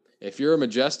 If you're a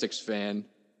Majestics fan,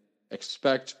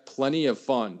 expect plenty of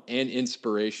fun and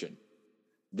inspiration.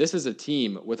 This is a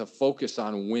team with a focus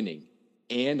on winning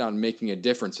and on making a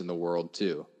difference in the world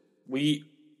too. We're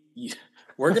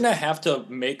going to have to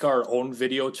make our own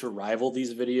video to rival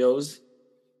these videos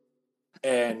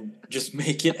and just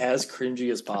make it as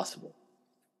cringy as possible.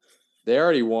 They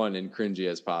already won in cringy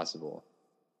as possible.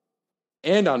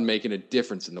 And on making a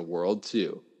difference in the world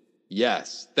too.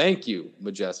 Yes. Thank you,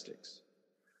 Majestics.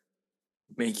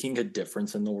 Making a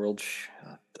difference in the world?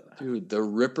 Dude, the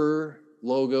Ripper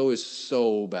logo is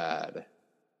so bad.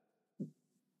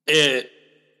 I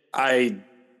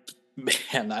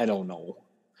don't know.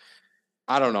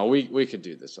 I don't know. We could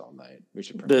do this all night. We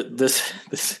should. This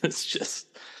is just.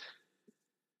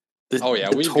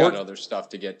 We've got other stuff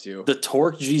to get to. The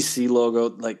Torque GC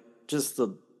logo, like just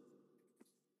the.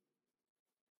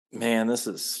 Man, this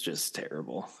is just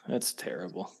terrible. It's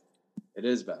terrible. It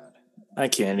is bad. I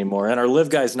can't anymore. And our LIV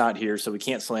guy's not here, so we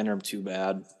can't slander him too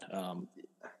bad.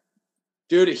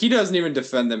 Dude, he doesn't even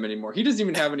defend them anymore. He doesn't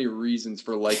even have any reasons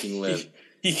for liking LIV.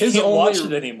 He can't watch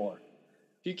it anymore.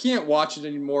 He can't watch it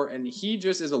anymore, and he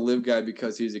just is a LIV guy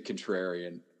because he's a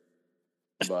contrarian.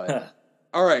 But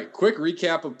all right, quick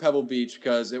recap of Pebble Beach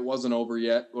because it wasn't over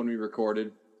yet when we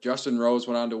recorded. Justin Rose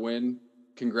went on to win.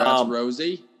 Congrats,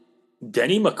 Rosie.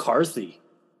 Denny McCarthy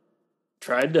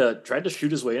tried to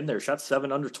shoot his way in there. Shot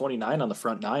 7 under 29 on the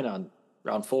front 9 on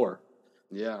round 4.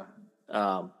 Yeah.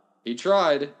 He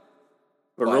tried.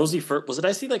 But Rosie, was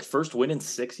it first win in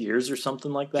 6 years or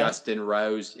something like that? Justin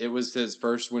Rose. It was his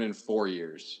first win in 4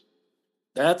 years.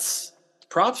 That's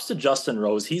props to Justin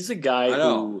Rose. He's a guy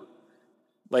who,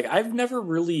 I've never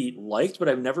really liked, but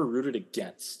I've never rooted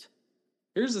against.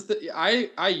 Here's the thing.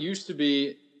 I used to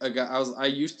be a guy. I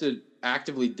used to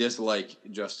actively dislike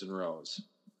Justin Rose.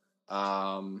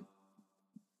 I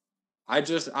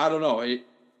don't know.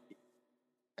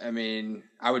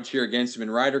 I would cheer against him in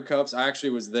Ryder Cups. I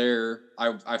actually was there.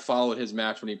 I followed his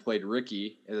match when he played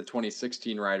Ricky in the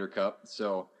 2016 Ryder Cup.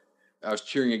 So I was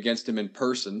cheering against him in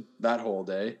person that whole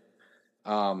day.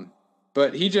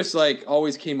 But he just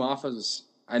always came off as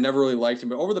I never really liked him.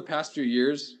 But over the past few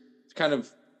years, it's kind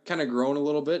of grown a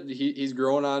little bit. He's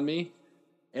growing on me.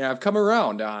 And I've come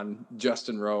around on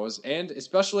Justin Rose. And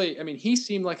especially, he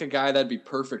seemed like a guy that'd be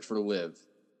perfect for LIV.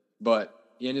 But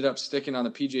he ended up sticking on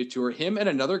the PGA Tour. Him and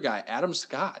another guy, Adam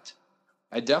Scott.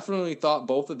 I definitely thought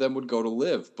both of them would go to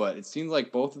LIV, but it seems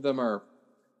like both of them are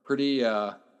pretty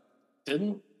committed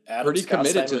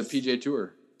to the PGA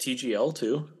Tour. TGL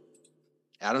too.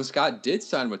 Adam Scott did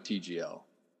sign with TGL.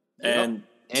 And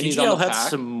TGL had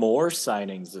some more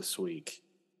signings this week.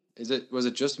 Was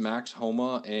it just Max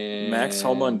Homa and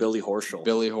Billy Horschel?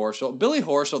 Billy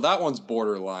Horschel, that one's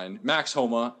borderline. Max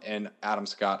Homa and Adam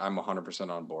Scott, I'm 100%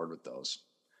 on board with those.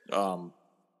 So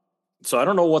I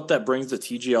don't know what that brings the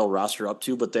TGL roster up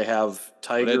to, but they have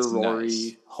Tiger, Rory,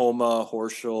 nice. Homa,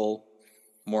 Horschel,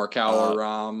 Morikawa,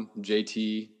 Rahm,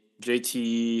 JT,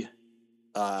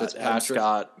 Fitzpatrick. Adam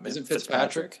Scott. Isn't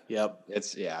Fitzpatrick? Yep.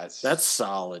 That's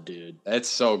solid, dude. That's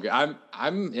so good.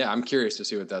 I'm curious to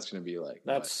see what that's going to be like.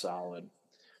 That's solid.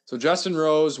 So Justin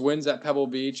Rose wins at Pebble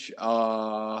Beach.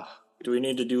 Do we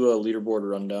need to do a leaderboard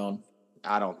rundown?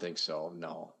 I don't think so.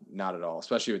 No, not at all.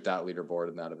 Especially with that leaderboard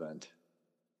in that event.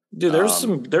 Dude,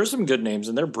 there's some good names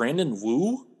in there. Brandon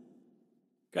Wu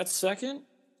got second.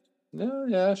 No,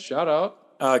 yeah, shout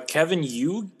out. Kevin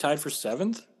Yu tied for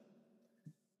 7th.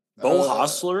 Bo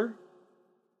Hostler.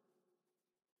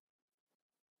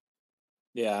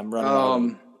 Yeah, I'm running out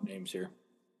of names here.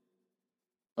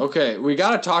 Okay, we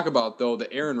got to talk about though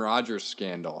the Aaron Rodgers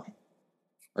scandal.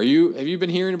 Have you been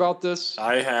hearing about this?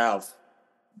 I have.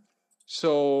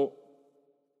 So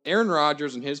Aaron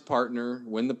Rodgers and his partner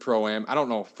win the Pro-Am. I don't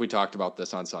know if we talked about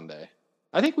this on Sunday.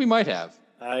 I think we might have.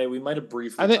 We might have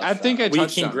briefly. I think I touched on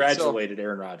it. We congratulated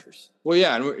Aaron Rodgers. Well,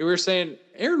 yeah, and we were saying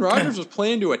Aaron Rodgers was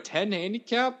playing to a 10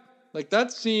 handicap. Like,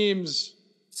 that seems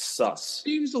sus.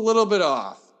 Seems a little bit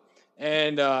off.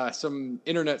 And some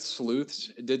internet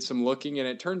sleuths did some looking, and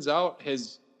it turns out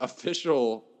his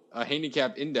official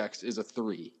handicap index is a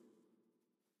 3.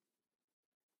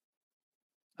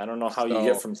 I don't know how you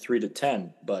get from 3 to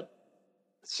 10, but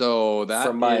so that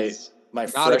from my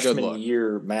freshman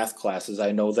year math classes,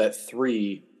 I know that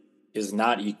 3 is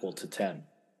not equal to 10.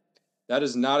 That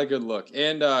is not a good look.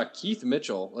 And Keith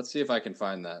Mitchell, let's see if I can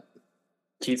find that.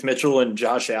 Keith Mitchell and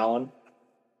Josh Allen.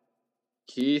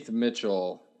 Keith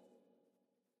Mitchell.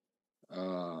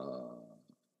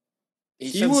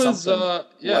 He was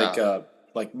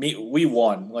like me. We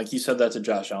won. Like he said that to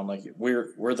Josh Allen. Like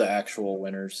we're the actual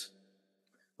winners.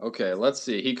 Okay, let's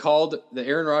see. He called the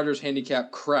Aaron Rodgers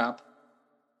handicap crap.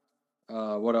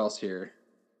 What else here?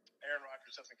 Aaron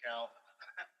Rodgers doesn't count.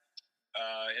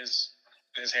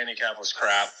 His handicap was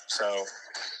crap. So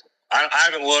I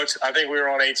haven't looked. I think we were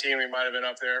on 18. We might have been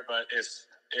up there. But if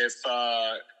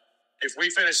we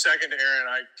finish second to Aaron,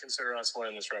 I consider us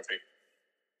winning this trophy.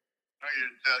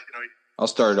 I'll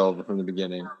start it over from the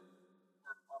beginning.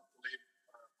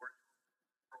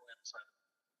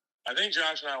 I think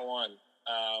Josh and I won.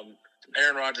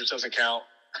 Aaron Rodgers doesn't count.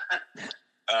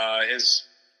 His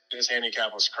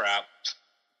handicap was crap.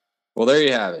 Well, there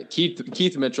you have it.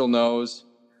 Keith Mitchell knows.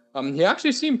 He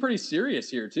actually seemed pretty serious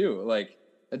here too. Like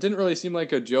it didn't really seem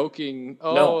like a joking.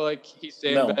 Like he's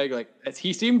sandbag. No. Like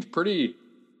he seemed pretty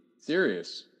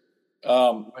serious.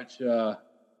 Which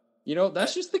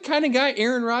that's just the kind of guy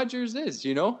Aaron Rodgers is.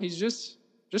 He's just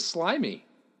slimy.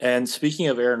 And speaking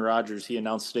of Aaron Rodgers, he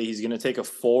announced today he's going to take a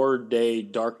 4-day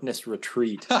darkness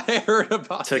retreat. I heard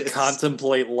about to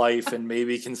contemplate life and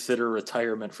maybe consider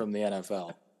retirement from the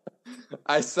NFL.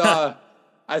 I saw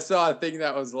a thing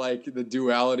that was like the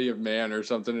duality of man or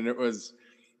something, and it was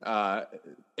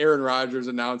Aaron Rodgers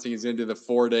announcing he's into the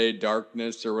 4-day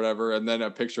darkness or whatever, and then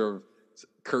a picture of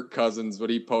Kirk Cousins,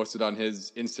 what he posted on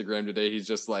his Instagram today. He's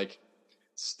just like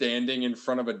standing in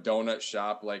front of a donut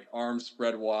shop, like arms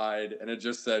spread wide, and it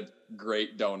just said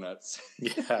 "Great Donuts."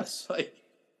 Yes.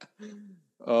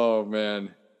 Oh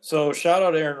man. So shout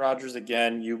out Aaron Rodgers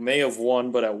again. You may have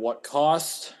won, but at what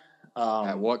cost?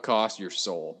 At what cost? Your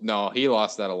soul. No, he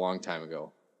lost that a long time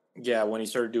ago. Yeah, when he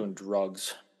started doing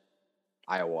drugs.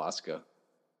 Ayahuasca.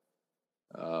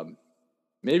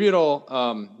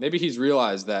 Maybe he's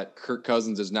realized that Kirk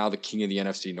Cousins is now the king of the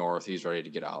NFC North. He's ready to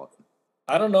get out.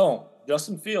 I don't know.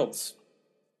 Justin Fields.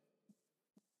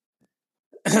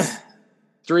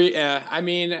 3. I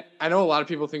mean, I know a lot of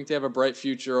people think they have a bright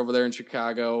future over there in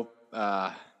Chicago.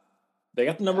 They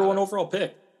got the number 1 overall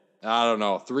pick. I don't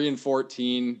know.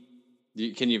 3-14.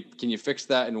 Can you fix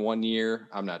that in 1 year?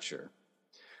 I'm not sure.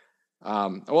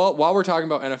 Well, while we're talking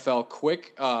about NFL,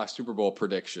 quick Super Bowl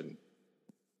prediction.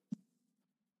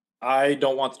 I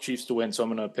don't want the Chiefs to win, so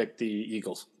I'm going to pick the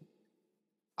Eagles.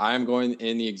 I'm going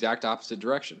in the exact opposite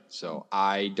direction. So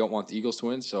I don't want the Eagles to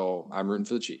win, so I'm rooting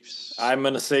for the Chiefs. I'm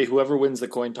going to say whoever wins the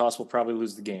coin toss will probably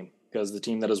lose the game because the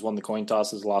team that has won the coin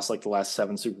toss has lost like the last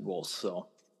 7 Super Bowls. So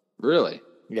really?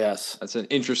 Yes. That's an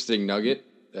interesting nugget.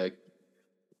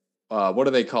 What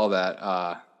do they call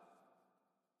that?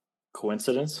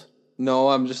 Coincidence? No,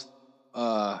 I'm just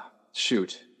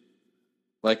shoot.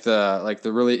 Like the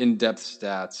really in-depth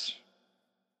stats.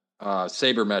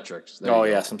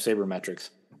 Sabermetrics. Some sabermetrics.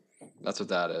 That's what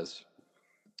that is.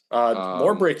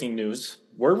 More breaking news.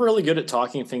 We're really good at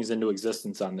talking things into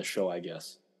existence on this show, I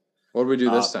guess. What did we do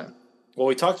this time? Well,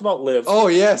 we talked about LIV. Oh,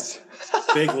 yes.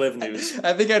 Big LIV news.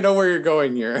 I think I know where you're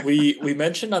going here. We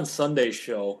mentioned on Sunday's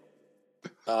show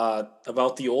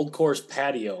about the Old Course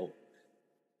patio.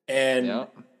 And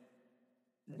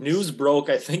news broke,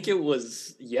 I think it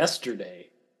was yesterday.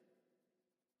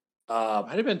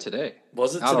 Might have been today.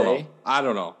 Was it today? I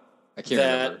don't know. I can't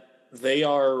remember. They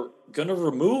are going to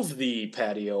remove the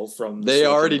patio from the They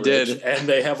already bridge, did. And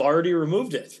they have already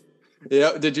removed it.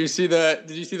 Yeah, did you see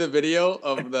the video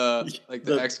of the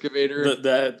excavator,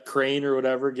 that crane or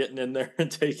whatever getting in there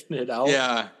and taking it out?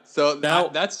 Yeah. So now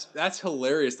that's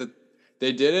hilarious that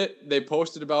they did it. They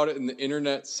posted about it and the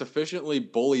internet sufficiently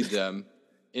bullied them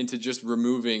into just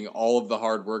removing all of the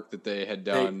hard work that they had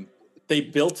done. They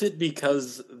built it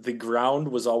because the ground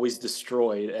was always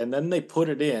destroyed, and then they put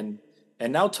it in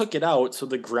and now took it out, so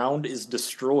the ground is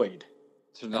destroyed.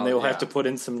 So now, and they will have to put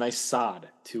in some nice sod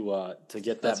to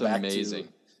get that back. That's amazing.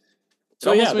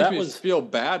 So that makes me feel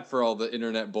bad for all the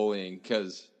internet bullying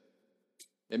because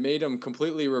It made them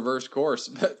completely reverse course,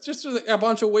 but just a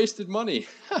bunch of wasted money.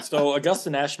 So Augusta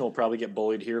National will probably get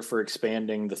bullied here for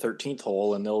expanding the 13th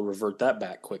hole, and they'll revert that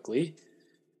back quickly.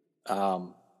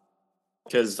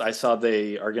 Because I saw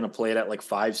they are going to play it at like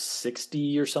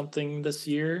 560 or something this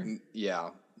year. Yeah.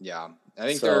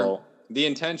 I think the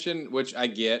intention, which I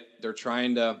get, they're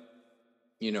trying to,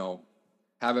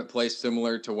 have it play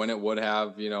similar to when it would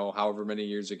have, however many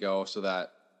years ago, so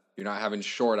that you're not having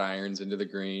short irons into the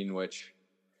green, which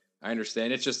I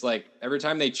understand. It's just like every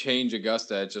time they change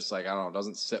Augusta, it's just like, I don't know, it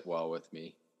doesn't sit well with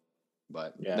me.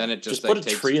 But then it just put a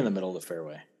tree in the middle of the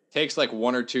fairway. Takes like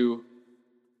 1 or 2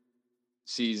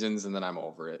 seasons, and then I'm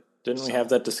over it. Didn't we have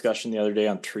that discussion the other day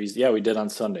on trees? Yeah, we did on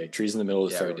Sunday. Trees in the middle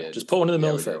of the fairway. We did. Just put one in the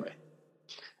middle of the fairway.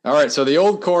 All right, so the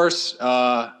old course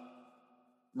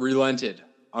relented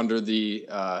under the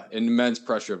immense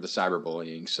pressure of the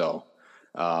cyberbullying. So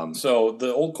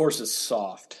the old course is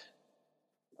soft.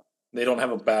 They don't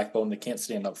have a backbone. They can't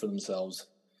stand up for themselves.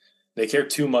 They care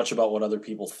too much about what other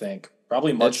people think.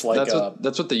 Probably much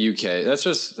that's what the UK. That's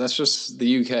just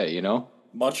the UK,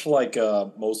 Much like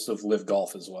most of LIV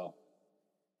golf as well.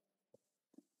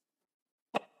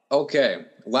 Okay,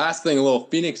 last thing, a little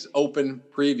Phoenix Open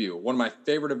preview. One of my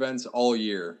favorite events all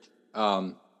year.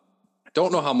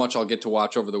 Don't know how much I'll get to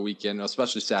watch over the weekend,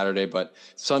 especially Saturday, but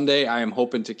Sunday I am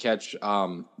hoping to catch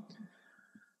the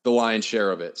lion's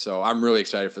share of it. So I'm really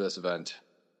excited for this event.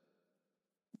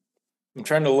 I'm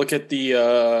trying to look at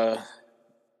the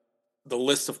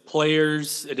list of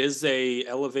players. It is a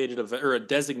elevated event or a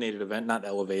designated event, not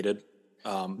elevated.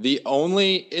 In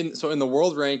the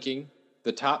world ranking,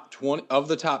 the top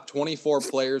 24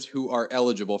 players who are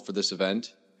eligible for this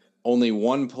event, only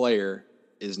one player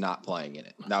is not playing in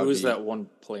it. Who is that one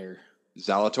player?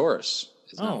 Zalatoris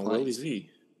is not playing. Really? Is he?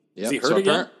 Yep. Is he hurt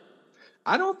again?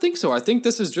 I don't think so. I think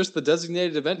this is just the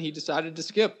designated event he decided to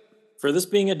skip. For this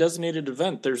being a designated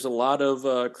event, there's a lot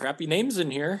of crappy names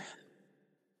in here.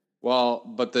 Well,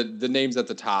 but the names at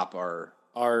the top are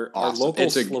awesome.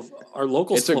 Our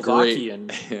local Slovakian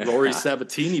Rory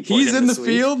Sabatini. He's in the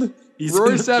field.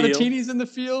 Rory Sabatini's in the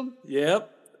field.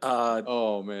 Yep.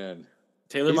 Oh man,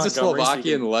 Taylor Montgomery. He's a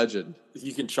Slovakian legend.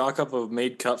 You can chalk up a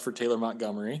made cut for Taylor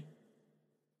Montgomery.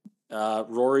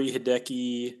 Rory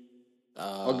Hideki.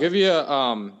 I'll give you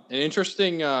an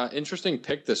interesting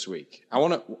pick this week.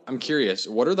 I'm curious.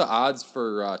 What are the odds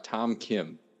for Tom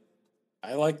Kim?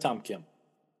 I like Tom Kim.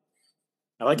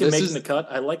 I like him making the cut.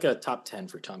 I like a top 10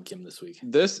 for Tom Kim this week.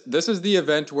 This is the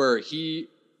event where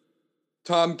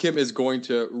Tom Kim is going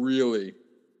to really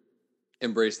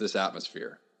embrace this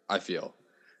atmosphere, I feel.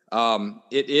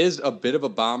 It is a bit of a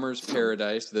bomber's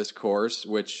paradise, this course,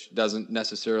 which doesn't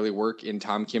necessarily work in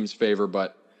Tom Kim's favor,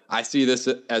 but I see this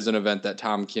as an event that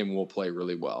Tom Kim will play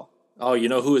really well. Oh, you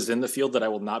know who is in the field that I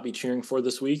will not be cheering for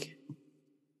this week?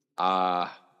 Doug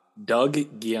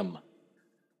Gim.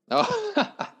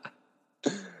 Oh,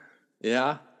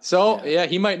 yeah. So,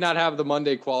 he might not have the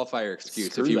Monday qualifier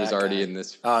excuse if he was already in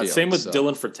this field. Same with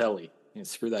Dylan Fratelli. Yeah,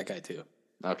 screw that guy, too.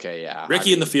 Okay, yeah.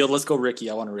 Ricky in the field. Let's go, Ricky.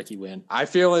 I want a Ricky win. I'm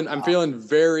feeling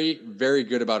very, very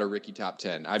good about a Ricky top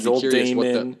 10. I'd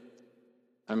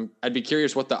be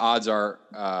curious what the odds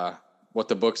are, what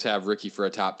the books have Ricky for a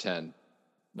top 10.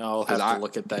 No, I'll have to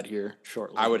look at that here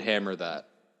shortly. I would hammer that.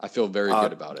 I feel very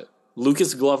good about it.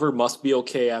 Lucas Glover must be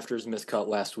okay after his miscut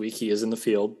last week. He is in the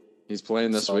field. He's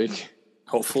playing this week.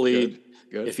 Hopefully,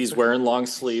 good. If he's wearing long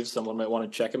sleeves, someone might want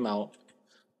to check him out.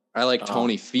 I like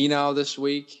Tony Finau this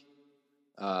week.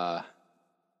 Yeah,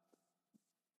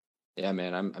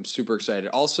 man, I'm super excited.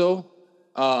 Also,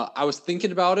 I was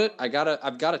thinking about it. I've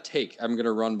got a take. I'm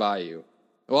gonna run by you.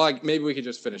 Well, maybe we could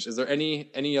just finish. Is there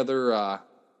any other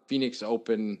Phoenix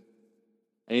Open?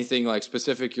 Anything like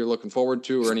specific you're looking forward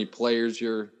to, or any players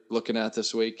you're looking at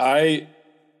this week? I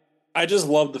just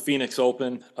love the Phoenix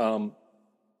Open.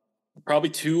 Probably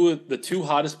the two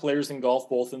hottest players in golf,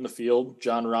 both in the field,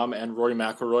 Jon Rahm and Rory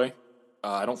McIlroy.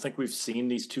 I don't think we've seen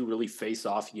these two really face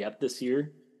off yet this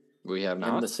year. We have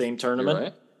not in the same tournament.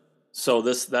 Right. So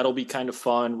that'll be kind of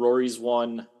fun. Rory's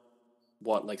won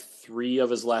 3 of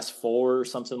his last 4 or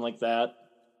something like that,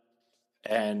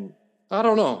 and I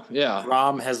don't know. Yeah,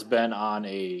 Rahm has been on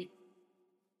a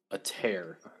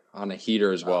tear, on a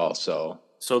heater as well. So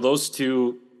those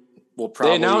two will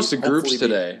probably. They announced the groups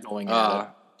today. Going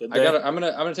at it. I'm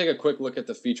gonna take a quick look at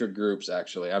the featured groups.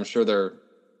 Actually, I'm sure they're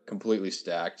completely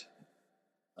stacked.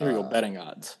 Here we go. Betting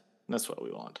odds. That's what we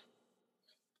want.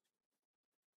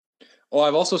 Oh,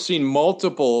 I've also seen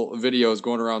multiple videos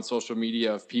going around social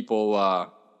media of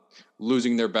people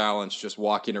losing their balance just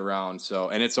walking around.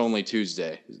 And it's only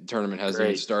Tuesday. The tournament hasn't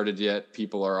even started yet.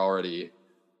 People are already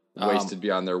wasted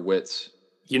beyond their wits.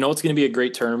 You know it's going to be a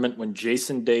great tournament when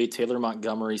Jason Day, Taylor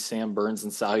Montgomery, Sam Burns,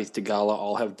 and Sahith Theegala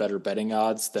all have better betting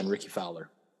odds than Ricky Fowler.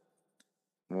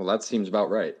 Well, that seems about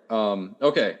right.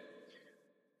 Okay.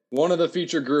 One of the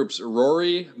feature groups,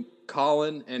 Rory,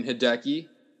 Colin, and Hideki.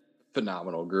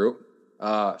 Phenomenal group.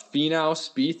 Finau,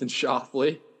 Spieth, and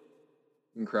Schauffele.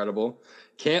 Incredible.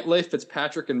 Cantlay,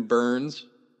 Fitzpatrick, and Burns.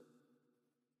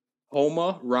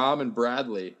 Homa, Rahm, and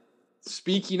Bradley.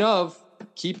 Speaking of,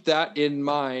 keep that in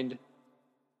mind.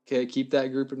 Okay, keep that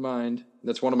group in mind.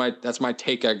 That's my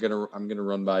take I'm gonna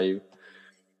run by you.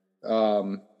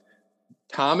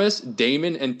 Thomas,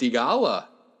 Damon, and Theegala.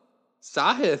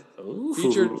 Sahith.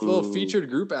 Featured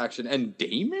group action. And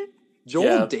Damon?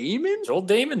 Joel Damon? Joel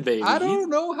Damon, baby. I don't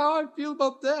know how I feel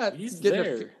about that. He's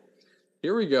there.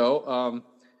 Here we go.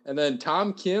 And then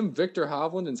Tom Kim, Victor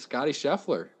Hovland, and Scotty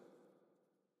Scheffler.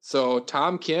 So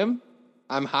Tom Kim,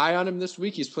 I'm high on him this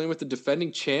week. He's playing with the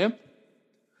defending champ.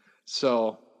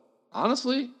 So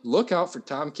honestly, look out for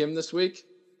Tom Kim this week.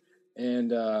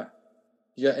 And you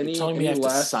got any? You're telling me I have to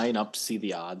sign up to see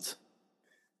the odds?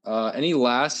 Any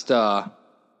last thoughts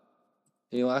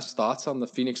on the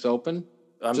Phoenix Open?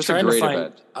 I'm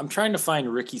trying to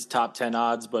find Ricky's top 10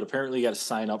 odds, but apparently you got to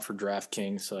sign up for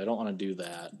DraftKings, so I don't want to do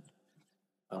that.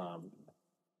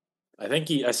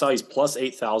 I saw he's plus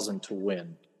 8,000 to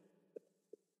win.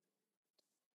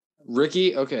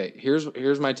 Ricky, okay,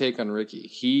 here's my take on Ricky.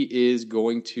 He is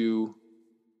going to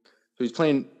so he's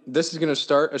playing this is going to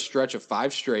start a stretch of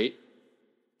 5 straight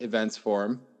events for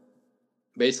him.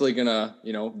 Basically going to,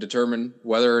 determine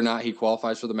whether or not he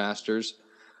qualifies for the Masters.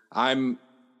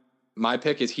 My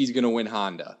pick is he's going to win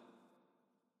Honda.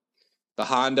 The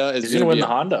Honda is going to win the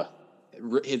Honda.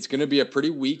 It's going to be a pretty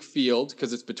weak field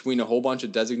because it's between a whole bunch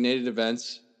of designated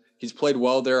events. He's played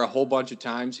well there a whole bunch of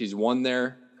times. He's won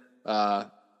there.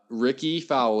 Ricky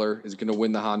Fowler is going to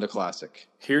win the Honda Classic.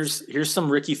 Here's some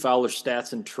Ricky Fowler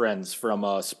stats and trends from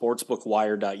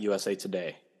sportsbookwire.usa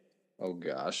today. Oh,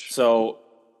 gosh. So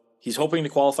he's hoping to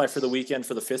qualify for the weekend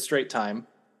for the 5th straight time.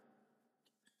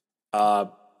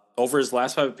 Over his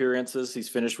last 5 appearances, he's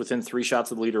finished within 3 shots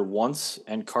of the leader once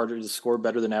and carded his score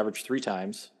better than average 3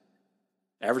 times.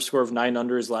 Average score of 9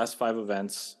 under his last 5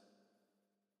 events.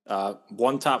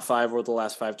 One top 5 over the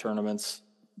last 5 tournaments.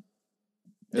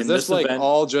 Is this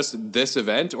all just this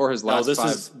event or his last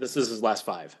 5? This is his last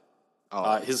 5.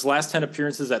 Oh. His last 10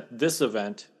 appearances at this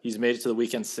event, he's made it to the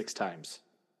weekend 6 times.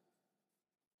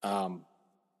 And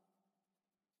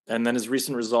then his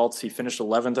recent results, he finished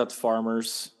 11th at the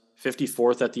Farmers,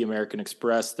 54th at the American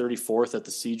Express, 34th at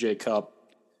the CJ Cup,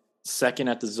 2nd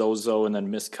at the Zozo, and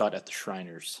then miscut at the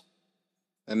Shriners.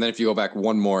 And then if you go back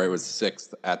one more, it was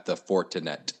 6th at the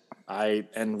Fortinet.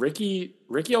 Ricky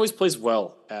always plays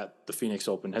well at the Phoenix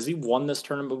Open. Has he won this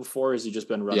tournament before, or has he just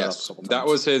been running up a couple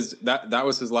times? That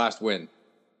was his last win,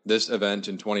 this event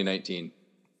in 2019.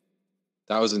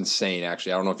 That was insane,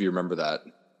 actually. I don't know if you remember that.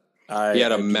 He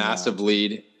had a massive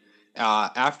lead. So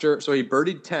he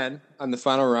birdied 10 on the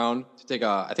final round to take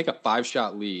a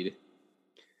 5-shot lead.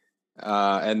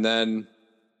 And then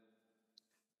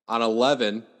on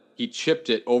 11, he chipped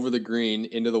it over the green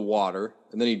into the water,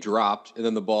 and then he dropped, and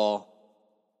then the ball,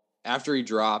 after he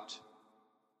dropped,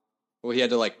 he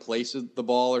had to place the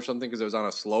ball or something because it was on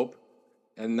a slope,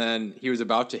 and then he was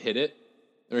about to hit it,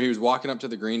 or he was walking up to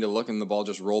the green to look, and the ball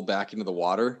just rolled back into the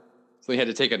water, so he had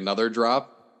to take another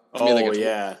drop.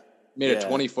 Made a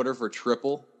 20-footer for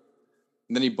triple,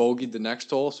 and then he bogeyed the next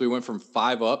hole, so he went from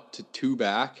 5 up to 2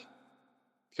 back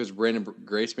because Brandon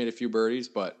Grace made a few birdies,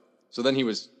 so then he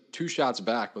was 2 shots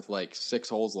back with 6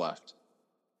 holes left,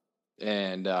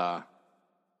 and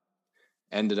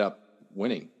ended up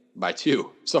winning by 2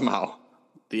 somehow.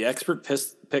 The expert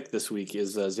pick this week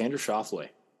is Xander Schauffele,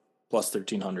 plus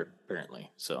 1,300 apparently.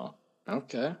 So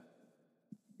okay,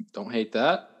 don't hate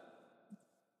that.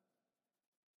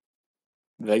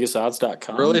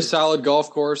 VegasOdds.com. Really solid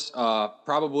golf course.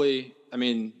 Probably,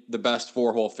 the best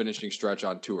 4-hole finishing stretch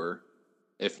on tour,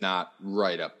 if not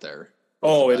right up there.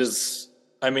 Oh, it is.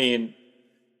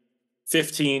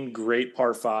 15, great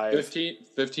par 5.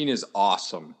 15 is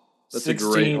awesome. That's 16,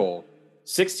 a great hole.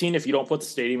 16, if you don't put the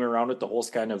stadium around it, the hole's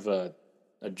kind of a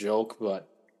joke, but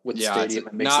with the stadium,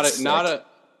 it makes it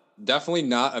definitely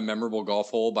not a memorable golf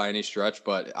hole by any stretch,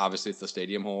 but obviously it's the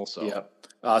stadium hole. So yep.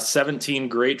 17,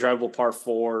 great drivable par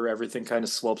 4. Everything kind of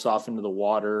slopes off into the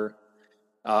water.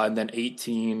 And then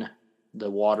 18, the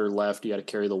water left. You got to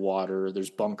carry the water. There's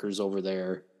bunkers over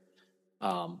there.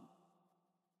 I've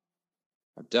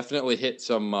definitely hit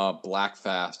some black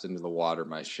fast into the water.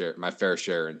 My fair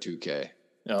share in 2K.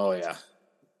 Oh yeah,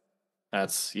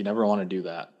 you never want to do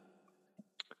that.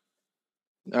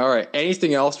 All right.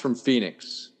 Anything else from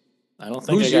Phoenix? I don't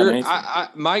think I got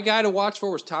anything. My guy to watch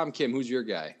for was Tom Kim. Who's your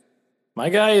guy? My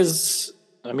guy is,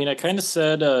 I kind of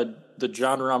said the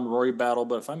John Rahm Rory battle,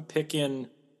 but if I'm picking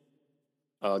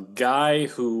a guy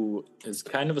who is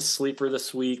kind of a sleeper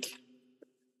this week,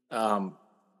 I'm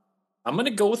going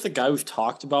to go with the guy we've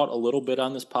talked about a little bit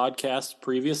on this podcast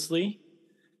previously.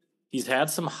 He's had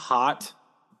some hot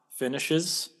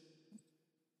finishes.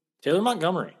 Taylor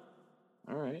Montgomery.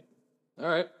 All right.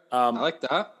 I like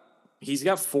that. He's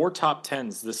got 4 top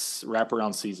 10s this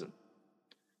wraparound season.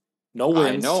 No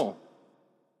wins. I know.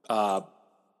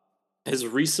 His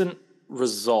recent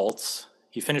results,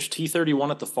 he finished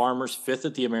T31 at the Farmers, 5th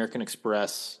at the American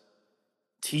Express,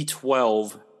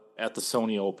 T12 at the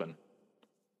Sony Open.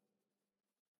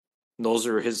 Those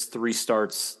are his 3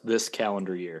 starts this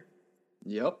calendar year.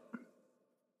 Yep.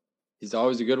 He's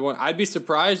always a good one. I'd be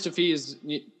surprised if he is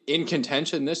in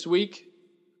contention this week,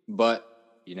 but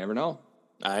you never know.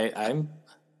 I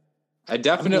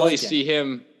definitely see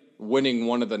him winning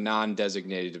one of the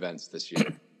non-designated events this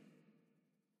year.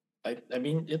 I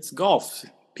mean, it's golf.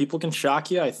 People can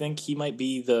shock you. I think he might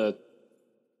be the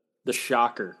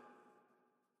shocker.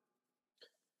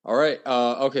 All right.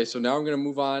 Okay. So now I'm going to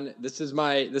move on. This is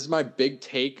my big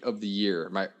take of the year.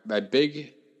 My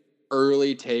big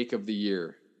early take of the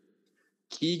year.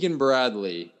 Keegan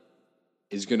Bradley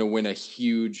is going to win a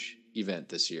huge event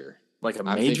this year. Like a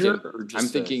major? I'm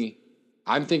thinking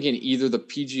either the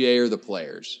PGA or the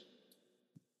Players.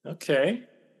 Okay.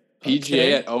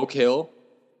 PGA at Oak Hill.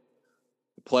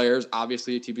 The Players,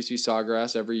 obviously at TPC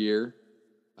Sawgrass every year.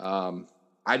 I'm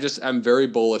very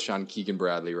bullish on Keegan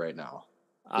Bradley right now.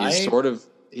 He's sort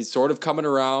of coming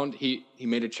around. He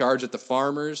made a charge at the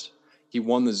Farmers. He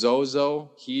won the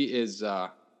Zozo. He is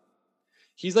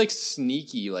he's like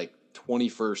sneaky, like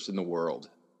 21st in the world.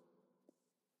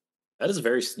 That is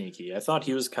very sneaky. I thought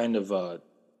he was kind of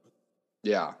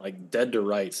like dead to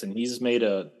rights, and he's made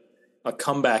a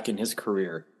comeback in his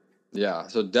career. Yeah,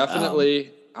 so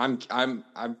definitely I'm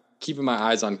keeping my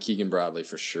eyes on Keegan Bradley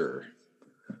for sure.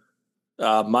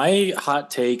 My hot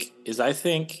take is I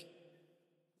think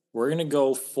we're going to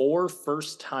go 4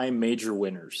 first-time major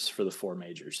winners for the 4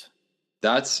 majors.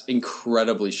 That's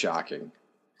incredibly shocking.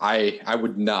 I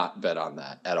would not bet on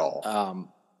that at all.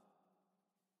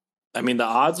 I mean, the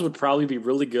odds would probably be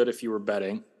really good if you were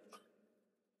betting,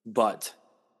 but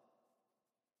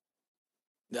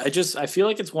I feel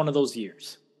like it's one of those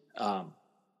years.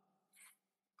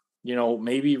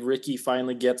 Maybe Ricky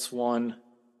finally gets one.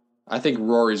 I think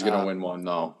Rory's going to win one,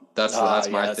 though. That's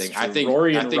my thing. I think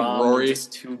Rory are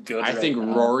just too good.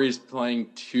 Rory's playing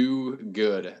too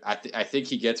good. I think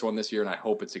he gets one this year, and I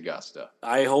hope it's Augusta.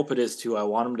 I hope it is too. I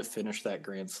want him to finish that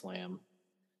Grand Slam.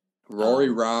 Rory,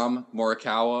 Rahm,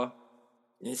 Morikawa.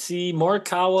 You see,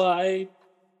 Morikawa,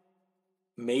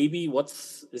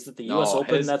 is it the U.S.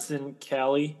 Open that's in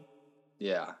Cali?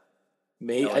 Yeah.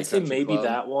 I'd say maybe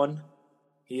that one.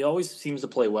 He always seems to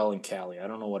play well in Cali. I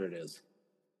don't know what it is.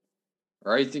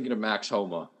 Or are you thinking of Max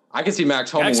Homa? I can see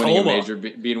Max Homa winning a major,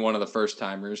 being one of the first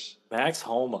timers. Max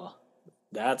Homa,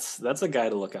 that's a guy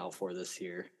to look out for this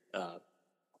year.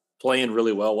 Playing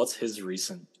really well. What's his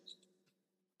recent?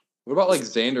 What about like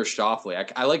Xander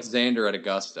Schauffele? I like Xander at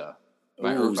Augusta.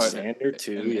 Xander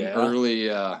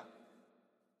too.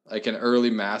 An early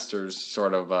Masters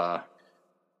sort of.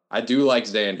 I do like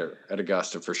Xander at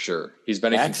Augusta for sure. He's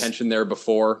been in contention there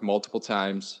before multiple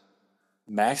times.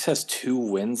 Max has 2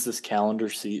 wins this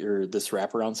this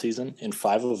wraparound season in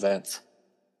 5 events.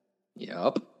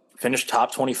 Yep. Finished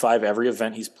top 25 every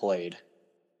event he's played.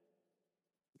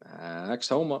 Max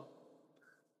Homa.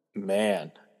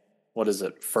 Man, what is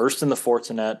it? First in the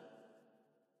Fortinet,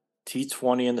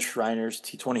 T20 in the Shriners,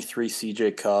 T23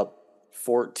 CJ Cup,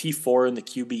 T4 in the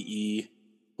QBE.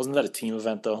 Wasn't that a team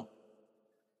event though?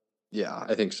 Yeah,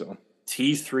 I think so.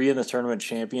 T3 in the Tournament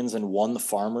Champions and won the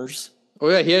Farmers. Oh,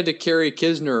 yeah, he had to carry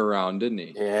Kisner around, didn't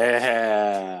he?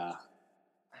 Yeah.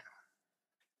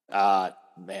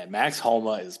 Man, Max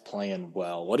Homa is playing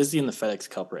well. What is he in the FedEx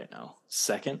Cup right now?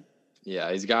 2nd? Yeah,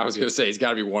 I was going to say, he's got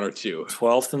to be 1 or 2.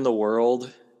 12th in the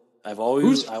world.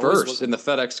 Who's first in the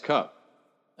FedEx Cup?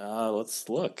 Let's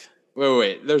look.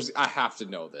 Wait. I have to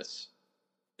know this.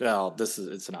 Well,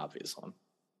 it's an obvious one.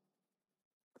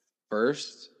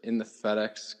 First in the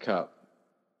FedEx Cup.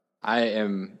 I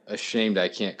am ashamed I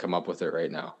can't come up with it right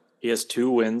now. He has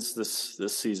 2 wins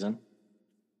this season.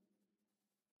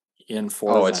 In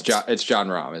 4 events. It's John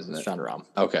Rahm, isn't it? It's John Rahm.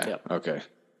 Okay. Yep. Okay.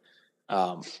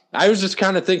 I was just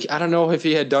kind of thinking, I don't know if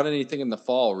he had done anything in the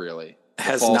fall, really.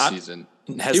 Season.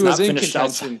 He was in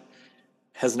contention.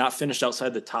 has not finished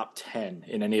outside the top 10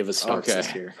 in any of his starts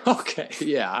this year. Okay.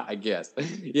 Yeah, I guess.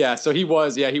 Yeah. So he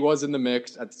was in the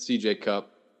mix at the CJ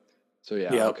Cup. So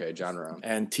yeah. Okay. John Rahm.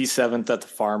 And T7th at the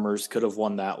Farmers, could have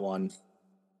won that one.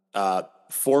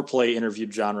 Foreplay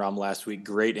interviewed John Rahm last week.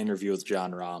 Great interview with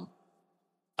John Rahm.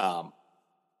 But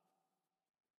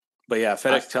yeah,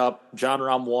 FedEx Cup, John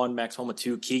Rahm 1, Max Homa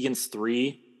 2, Keegan's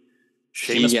 3.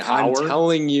 Seamus Power, I'm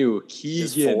telling you, Keegan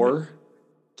is 4.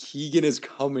 Keegan is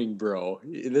coming, bro.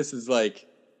 This is like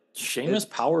Seamus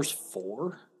Power's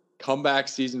 4. Comeback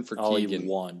season for Keegan. He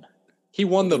won. He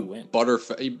won the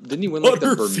Butterfield. Didn't he win like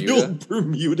the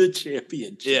Bermuda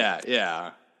Championship?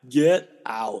 Yeah. Get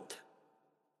out.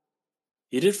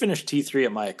 He did finish T3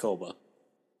 at Mayakoba,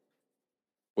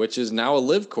 which is now a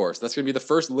LIV course. That's going to be the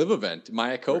first LIV event,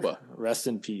 Mayakoba. Rest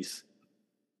in peace.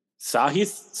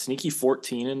 Sahith, sneaky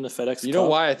 14 in the FedEx Cup. You know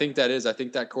why I think that is? I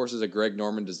think that course is a Greg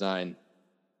Norman design.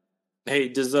 Hey,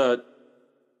 does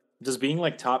being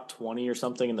like top 20 or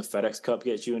something in the FedEx Cup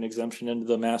get you an exemption into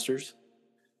the Masters?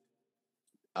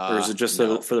 Or is it just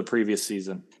for the previous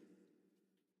season?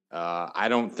 I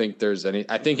don't think there's any.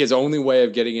 I think his only way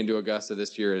of getting into Augusta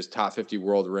this year is top 50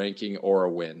 world ranking or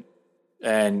a win.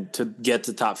 And to get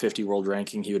to top 50 world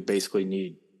ranking, he would basically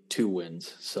need 2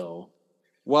 wins. So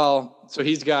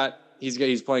he's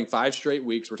playing 5 straight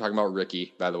weeks. We're talking about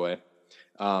Ricky, by the way.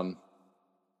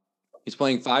 He's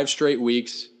playing 5 straight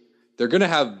weeks. They're going to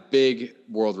have big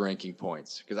world ranking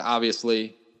points because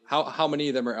obviously, how many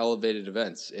of them are elevated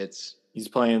events? He's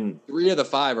playing 3 of the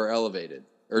 5 are elevated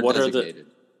or designated.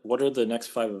 What are the next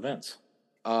 5 events?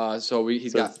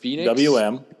 He's got Phoenix,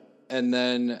 WM, and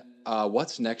then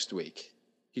what's next week?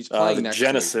 He's playing next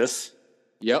Genesis.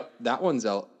 Week. Yep, that one's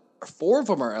 4 of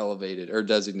them are elevated or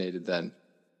designated then.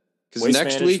 Because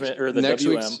next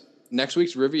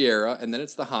week's Riviera, and then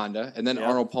it's the Honda, and then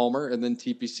Arnold Palmer, and then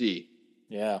TPC.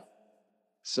 Yeah.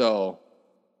 So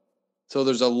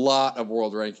there's a lot of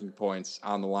world ranking points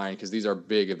on the line because these are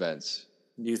big events.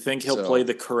 Do you think he'll play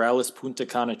the Corrales Punta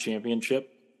Cana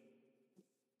Championship?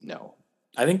 No.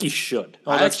 I think he should.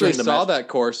 I actually saw that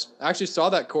course.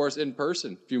 In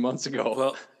person a few months ago.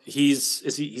 Well,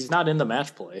 he's not in the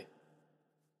match play.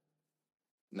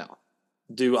 No.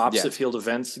 Do opposite field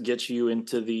events get you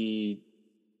into the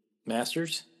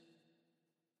Masters?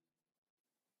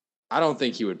 I don't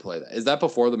think he would play that. Is that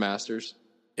before the Masters?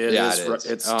 It is.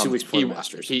 It's 2 weeks before the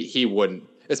Masters. He wouldn't,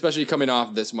 especially coming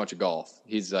off this much golf.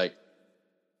 He's like,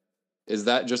 is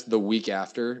that just the week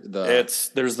after?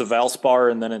 There's the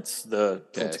Valspar and then it's the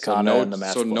Punta Cana and the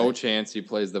match play. No chance he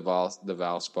plays the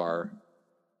Valspar.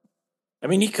 I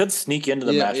mean, he could sneak into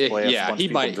the match play. Yeah, he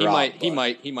might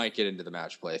get into the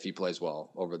match play if he plays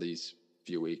well over these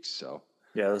few weeks. So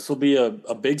yeah, this will be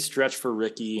a big stretch for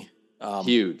Ricky.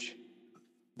 Huge.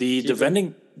 The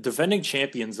defending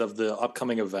champions of the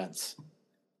upcoming events.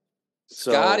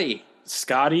 Scotty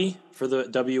for the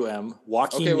WM,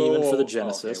 Joaquin Neiman for the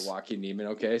Genesis. Okay, Joaquin Neiman.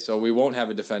 Okay, so we won't have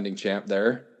a defending champ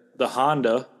there. The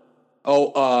Honda.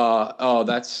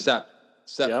 That's Sepp.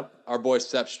 Yep. Our boy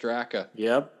Sepp Straka.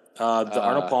 Yep. The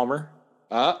Arnold Palmer.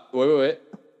 Wait.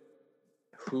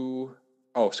 Who?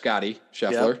 Oh, Scotty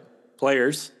Scheffler. Yep.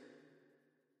 Players.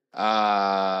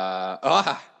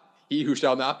 He who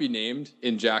shall not be named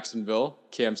in Jacksonville,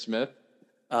 Cam Smith.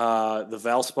 The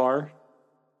Valspar.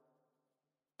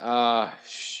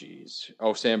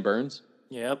 Sam Burns.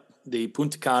 Yep. The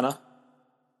Punta Cana.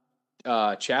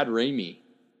 Chad Ramey.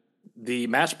 The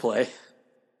match play.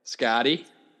 Scotty.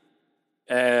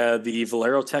 The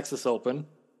Valero Texas Open.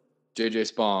 JJ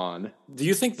Spawn. Do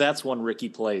you think that's one Ricky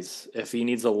plays if he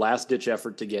needs a last ditch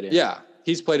effort to get in? Yeah,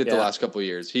 he's played it the last couple of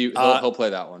years. He'll play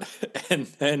that one. And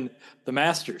then the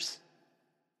Masters.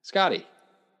 Scotty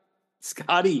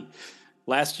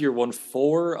last year won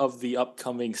 4 of the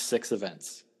upcoming 7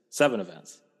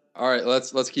 events. All right,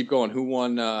 let's keep going. Who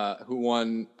won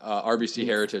RBC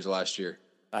Heritage last year?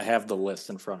 I have the list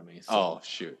in front of me. So. Oh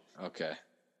shoot. Okay.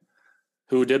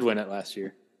 Who did win it last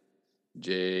year?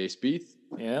 Jay Spieth.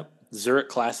 Yeah. Zurich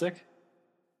Classic.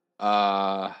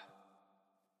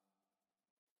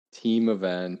 Team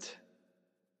event.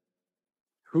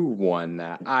 Who won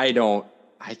that? I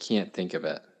can't think of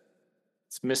it.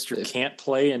 It's Mr. Can't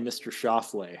Play and Mr.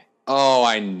 Schauffele. Oh,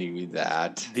 I knew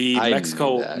that. The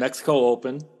Mexico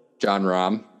Open. John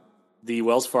Rahm. The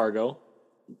Wells Fargo.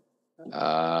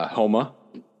 Homa.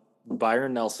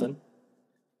 Byron Nelson.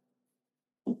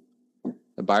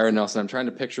 The Byron Nelson. I'm trying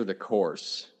to picture the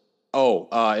course.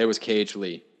 It was KH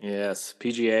Lee. Yes.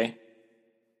 PGA.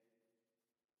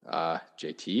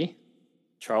 JT.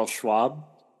 Charles Schwab.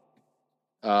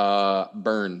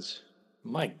 Burns.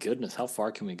 My goodness, how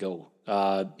far can we go?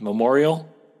 Memorial.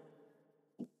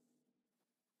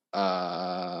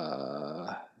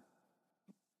 The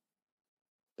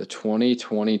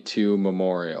 2022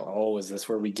 Memorial. Oh, is this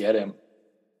where we get him?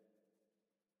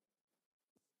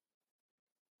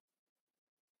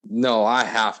 No, I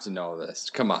have to know this.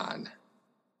 Come on.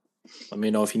 Let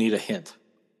me know if you need a hint.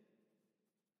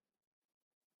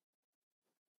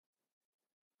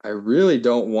 I really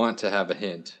don't want to have a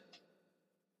hint.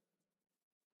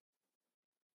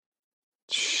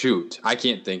 Shoot, I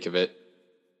can't think of it.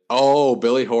 Oh,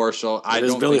 Billy Horschel. It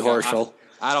is Billy Horschel.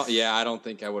 I don't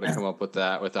think I would have come up with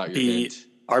that without your hint.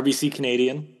 RBC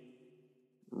Canadian.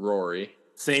 Rory.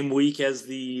 Same week as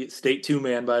the State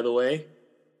 2-man, by the way.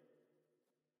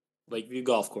 Lakeview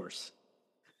Golf Course.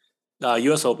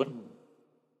 U.S. Open.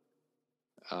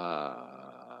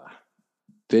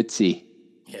 Fitzy.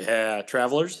 Yeah,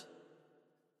 Travelers.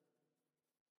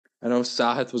 I know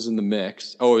Sahith was in the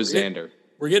mix. Oh, it was Xander.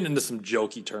 We're getting into some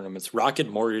jokey tournaments. Rocket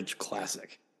Mortgage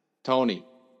Classic. Tony.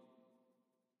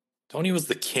 Tony was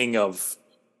the king of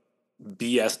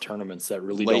BS tournaments that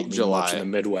really late don't mean July. Much in the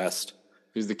Midwest.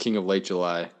 He's the king of late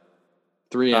July.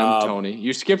 3M, Tony.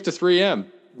 You skipped to 3M.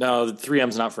 No, the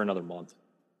 3M's not for another month.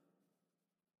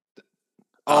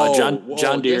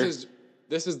 John Deere.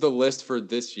 This is the list for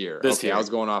this year. Year. I was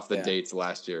going off the dates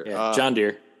last year. Yeah. John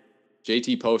Deere.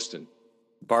 JT Poston.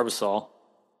 Barbasol.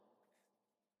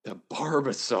 The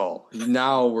Barbasol.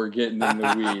 Now we're getting in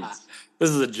the weeds. This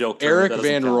is a joke. Eric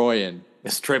Van Rooyen.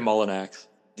 It's Trey Mullinax.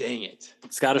 Dang it.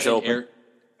 Scottish Open.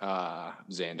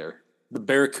 Xander. The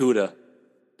Barracuda.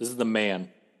 This is the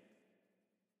man.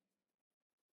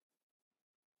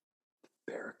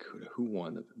 Barracuda. Who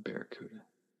won the Barracuda?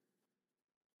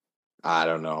 I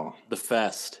don't know. The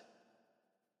Fest.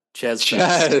 Ches won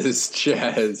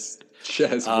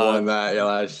that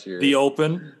last year. The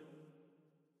Open.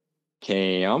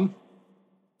 Cam.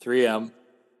 3M.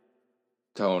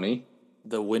 Tony.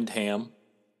 The Windham.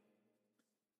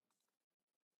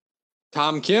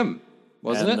 Tom Kim,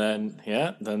 wasn't it?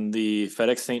 Then the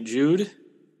FedEx St. Jude.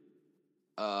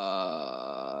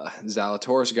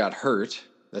 Zalatoris got hurt.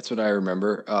 That's what I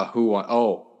remember. Who won?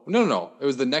 Oh, no. It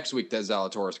was the next week that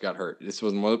Zalatoris got hurt. This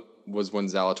was when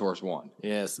Zalatoris won.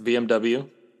 Yes, BMW.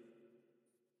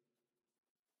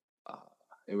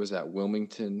 It was at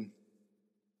Wilmington.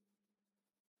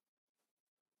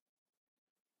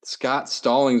 Scott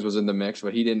Stallings was in the mix,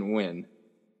 but he didn't win.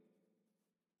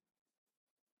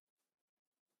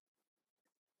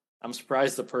 I'm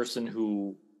surprised the person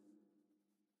who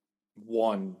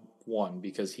won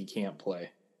because he can't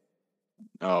play.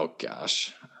 Oh,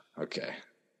 gosh. Okay.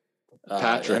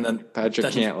 Patrick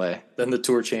Cantlay. Then the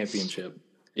Tour Championship.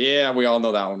 Yeah, we all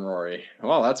know that one, Rory.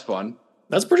 Well, that's fun.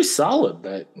 That's pretty solid.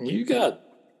 That you got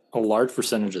a large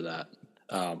percentage of that.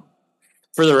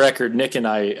 For the record, Nick and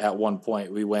I, at one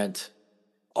point, we went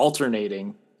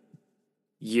alternating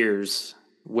years,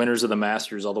 winners of the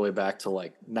Masters, all the way back to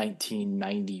like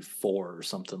 1994 or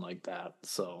something like that.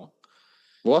 So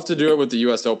we'll have to do it with the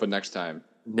U.S. Open next time.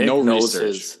 Nick no knows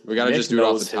research. We got to just do it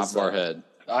off the top of our head.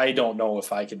 I don't know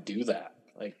if I could do that.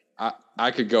 Like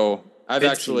I could go. I've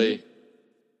 15.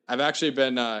 actually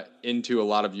been into a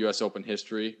lot of U.S. Open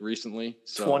history recently.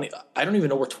 So I don't even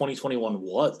know where 2021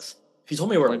 was. If you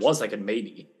told me where it was, I could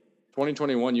maybe.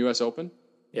 2021 U.S. Open?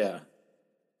 Yeah.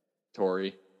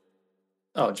 Torrey.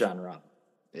 Oh, John Rahm.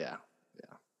 Yeah.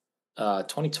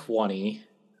 2020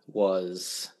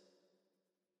 was...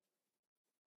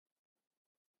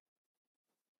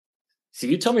 See,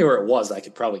 you tell me where it was, I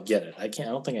could probably get it. I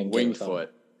don't think I can get it. Winged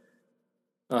Foot.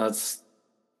 That's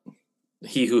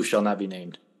he who shall not be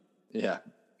named. Yeah.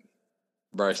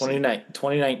 Bryson.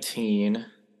 2019...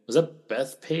 Was that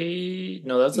Bethpage?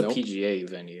 No, that's a PGA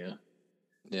venue.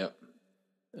 Yep.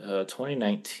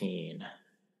 2019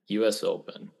 U.S.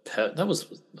 Open. Was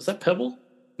that Pebble?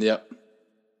 Yep.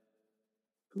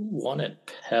 Who won at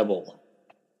Pebble?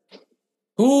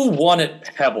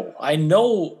 I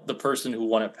know the person who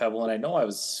won at Pebble, and I know I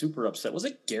was super upset. Was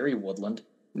it Gary Woodland?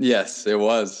 Yes, it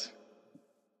was.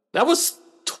 That was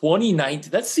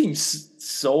 2019. That seems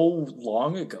so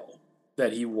long ago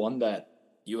that he won that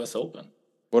U.S. Open.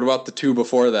 What about the two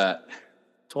before that?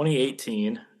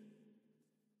 2018,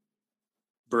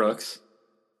 Brooks.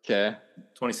 Okay.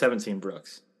 2017,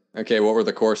 Brooks. Okay, what were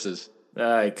the courses?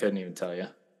 I couldn't even tell you.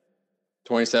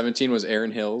 2017 was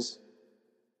Erin Hills.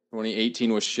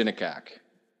 2018 was Shinnecock.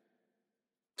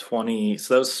 So that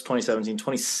was 2017.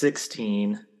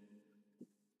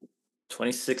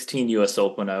 2016 U.S.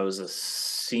 Open. I was a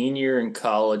senior in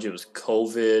college. It was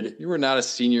COVID. You were not a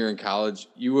senior in college.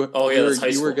 That's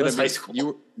high school. That's high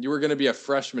school. You were going to be a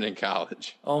freshman in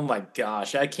college. Oh my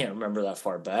gosh, I can't remember that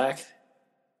far back.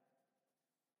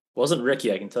 Wasn't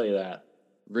Ricky, I can tell you that.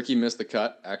 Ricky missed the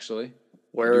cut, actually.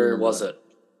 Where was it?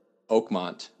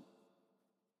 Oakmont.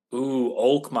 Ooh,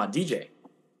 Oakmont. DJ.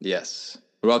 Yes.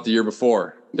 What about the year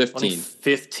before? 15.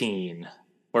 2015.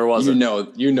 Where was it?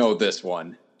 You know this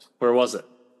one. Where was it?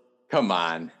 Come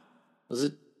on. Was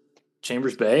it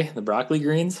Chambers Bay? The Broccoli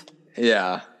Greens?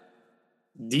 Yeah.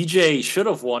 DJ should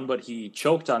have won, but he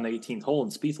choked on the 18th hole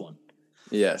and Spieth won.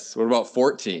 Yes. What about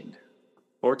 14?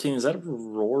 14, is that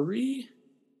Rory?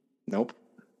 Nope.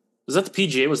 Was that the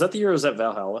PGA? Was that the year or was that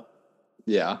Valhalla?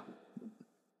 Yeah.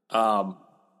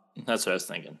 That's what I was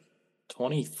thinking.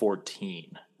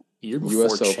 2014. Year before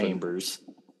US Open. Chambers.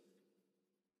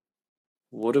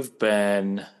 Would have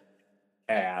been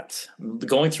at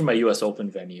going through my US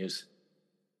Open venues.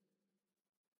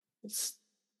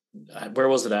 Where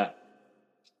was it at?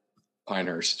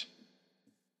 Pinehurst.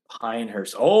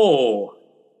 Oh,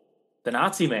 the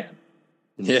Nazi man.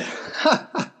 Yeah.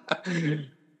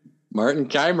 Martin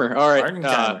Keimer. All right. Martin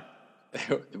Keimer.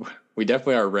 We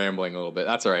definitely are rambling a little bit.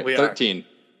 That's all right. 13.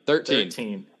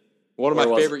 13. One of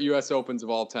my favorite U.S. Opens of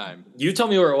all time. You tell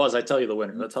me where it was. I tell you the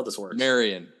winner. That's how this works.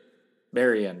 Marion.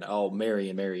 Oh,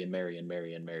 Marion.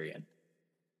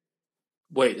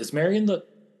 Wait, is Marion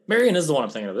Marion is the one I'm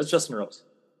thinking of. That's Justin Rose.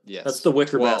 Yes. That's the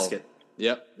wicker basket.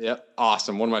 Yep.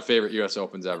 Awesome. One of my favorite U.S.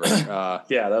 Opens ever.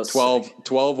 Yeah, that was 12. Sick.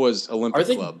 12 was Olympic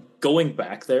Club. Going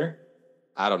back there?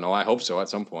 I don't know. I hope so at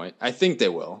some point. I think they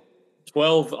will.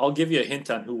 12. I'll give you a hint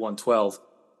on who won 12.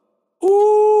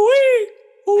 Ooh-wee!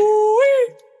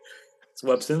 Ooh-wee! It's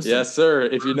Webb Simpson. Yes, sir.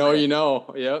 If you know, you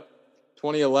know. Yep.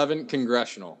 2011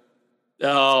 Congressional.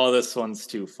 Oh, this one's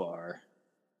too far.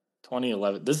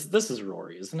 2011. This is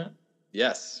Rory, isn't it?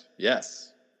 Yes.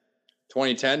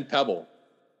 2010 Pebble.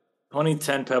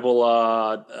 2010 Pebble,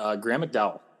 Graham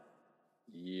McDowell.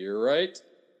 You're right.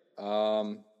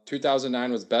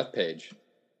 2009 was Bethpage.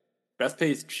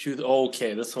 Bethpage.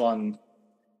 Okay, this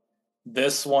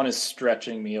one is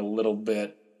stretching me a little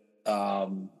bit.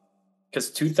 Because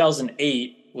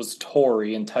 2008 was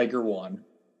Torrey and Tiger won.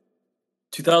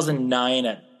 2009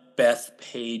 at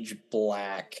Bethpage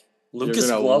Black. Lucas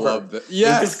Glover.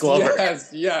 Yes, Lucas Glover.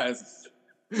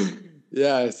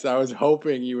 Yes. I was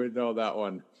hoping you would know that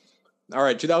one. All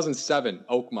right, 2007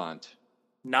 Oakmont.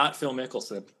 Not Phil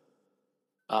Mickelson.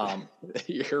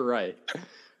 You're right.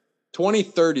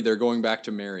 2030, they're going back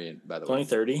to Marion, by the way.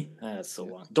 2030? That's so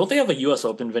long. Don't they have a U.S.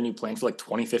 Open venue planned for like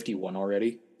 2051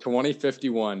 already?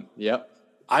 2051, yep.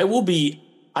 I will be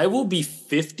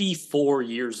 54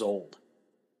 years old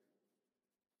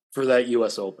for that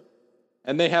U.S. Open.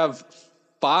 And they have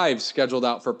 5 scheduled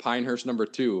out for Pinehurst number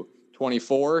 2.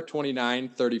 24, 29,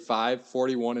 35,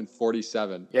 41, and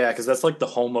 47. Yeah, because that's like the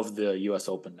home of the U.S.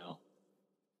 Open now.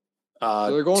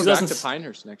 So they're going back to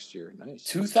Pinehurst next year. Nice.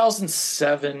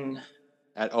 2007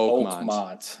 at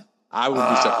Oakmont. I would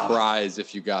be surprised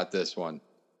if you got this one.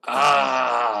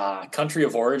 Country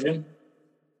of origin?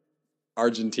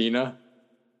 Argentina.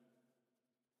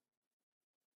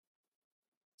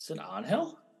 Is it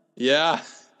Angel? Yeah.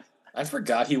 I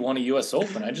forgot he won a U.S.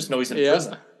 Open. I just know he's in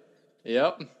prison.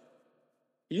 Yep.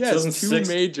 He has 2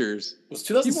 majors. Was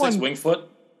 2006 Winged Foot?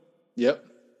 Yep.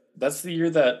 That's the year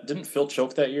that... Didn't Phil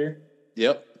choke that year?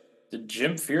 Yep. Did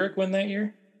Jim Furyk win that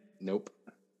year? Nope.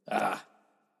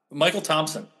 Michael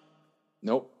Thompson?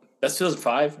 Nope. That's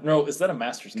 2005? No, is that a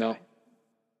Masters guy? No.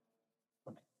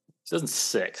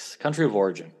 2006. Country of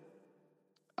origin.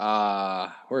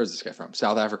 Where is this guy from?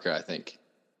 South Africa, I think.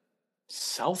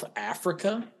 South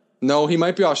Africa? No, he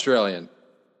might be Australian.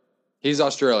 He's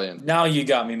Australian. Now you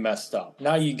got me messed up.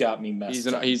 He's an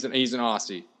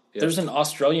Aussie. Yep. There's an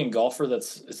Australian golfer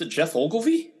is it Jeff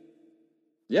Ogilvy?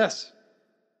 Yes.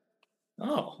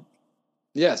 Oh.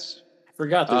 Yes. I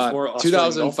forgot there's more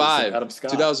Australian 2005. Adam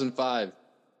Scott. 2005.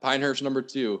 Pinehurst number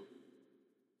 2.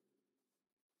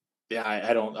 Yeah,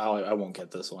 I won't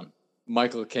get this one.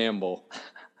 Michael Campbell.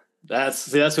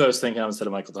 That's who I was thinking of instead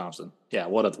of Michael Thompson. Yeah,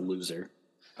 what a loser.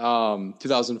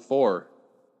 2004.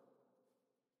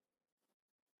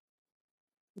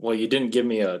 Well, you didn't give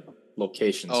me a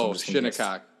location. So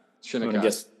Shinnecock. I'm going to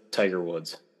guess Tiger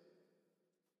Woods.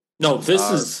 No, this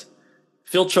is...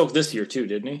 Phil choked this year too,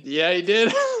 didn't he? Yeah, he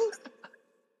did.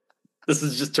 This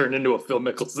has just turned into a Phil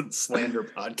Mickelson slander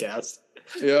podcast.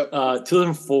 Yeah.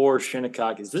 2004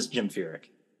 Shinnecock. Is this Jim Furyk?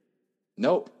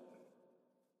 Nope.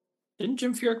 Didn't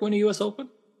Jim Furyk win a U.S. Open?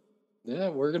 Yeah,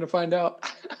 we're going to find out.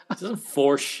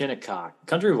 2004 Shinnecock.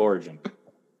 Country of origin.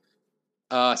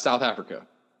 South Africa.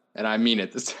 And I mean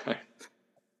it this time.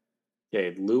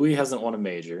 Okay, Louis hasn't won a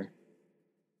major.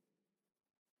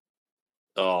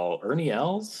 Oh, Ernie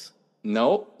Els?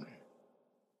 Nope.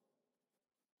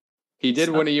 He did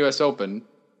win a U.S. Open.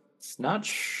 It's not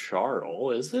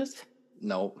Charles, is it?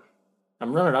 Nope.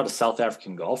 I'm running out of South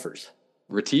African golfers.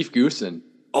 Retief Goosen.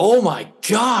 Oh my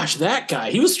gosh, that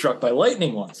guy. He was struck by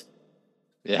lightning once.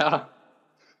 Yeah.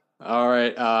 All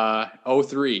right.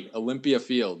 03, Olympia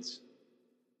Fields.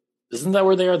 Isn't that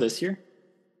where they are this year?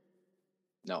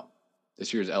 No.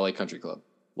 This year's LA Country Club.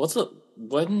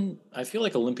 I feel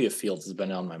like Olympia Fields has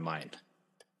been on my mind.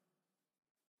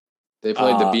 They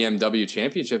played the BMW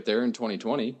Championship there in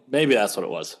 2020. Maybe that's what it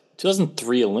was.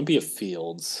 2003 Olympia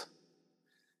Fields.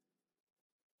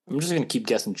 I'm just going to keep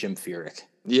guessing Jim Furyk.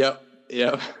 Yep.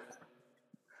 You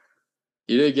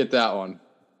did get that one.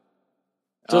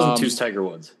 2002 is Tiger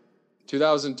Woods.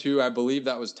 2002, I believe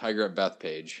that was Tiger at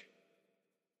Bethpage.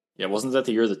 Yeah, wasn't that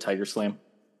the year of the Tiger Slam?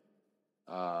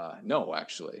 No,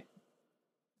 actually.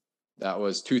 That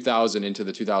was 2000 into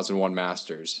the 2001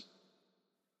 Masters.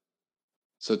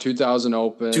 So 2000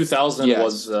 Open. 2000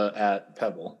 was at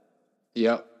Pebble.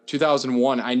 Yep.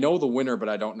 2001, I know the winner, but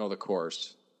I don't know the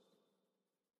course.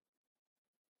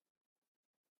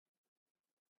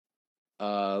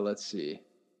 Let's see.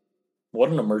 What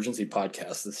an emergency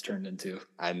podcast this turned into.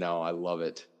 I know. I love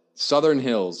it. Southern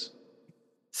Hills.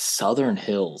 Southern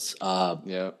Hills.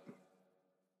 Yeah.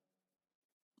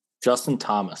 Justin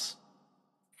Thomas.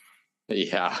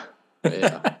 Yeah.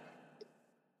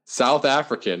 South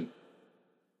African.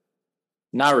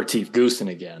 Not Retief Goosen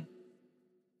again.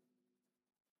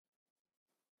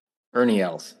 Ernie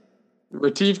Els.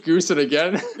 Retief Goosen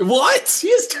again. What?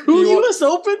 He has two U.S.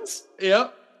 Opens?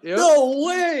 Yep. No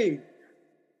way.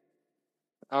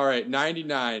 All right,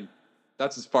 99.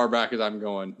 That's as far back as I'm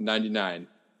going. 99. Of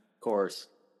course.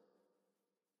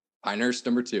 Pinehurst,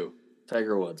 number 2.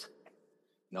 Tiger Woods.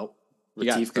 Nope. He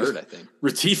got third, I think.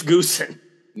 Retief Goosen.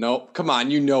 Nope. Come on,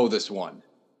 you know this one.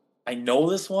 I know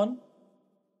this one?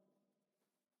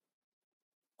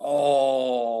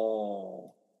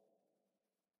 Oh.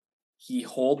 He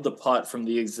holed the putt from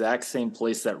the exact same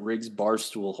place that Riggs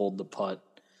Barstool holed the putt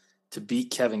to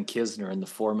beat Kevin Kisner in the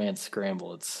 4-man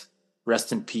scramble. It's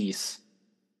rest in peace,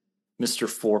 Mr.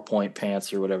 4-point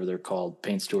pants or whatever they're called,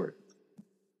 Payne Stewart.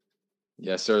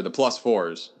 Yes, sir. The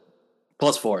 +4s.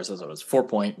 +4s, that's what it was.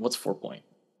 4-point. What's 4-point?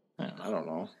 I don't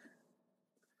know.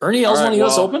 Ernie Els won the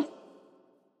U.S. Open?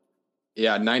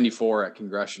 Yeah, 94 at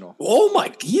Congressional. Oh,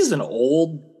 my. He's an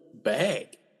old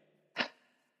bag.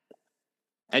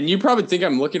 And you probably think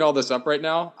I'm looking all this up right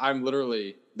now. I'm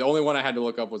literally, the only one I had to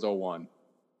look up was 01.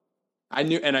 I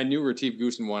knew Retief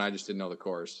Goosen won. I just didn't know the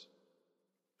course.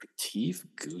 Retief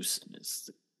Goosen is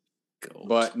the GOAT.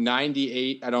 But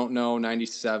 98, I don't know.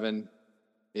 97.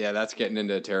 Yeah, that's getting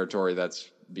into territory that's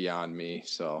beyond me.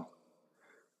 So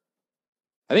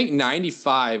I think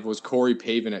 95 was Corey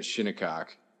Pavin at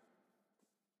Shinnecock.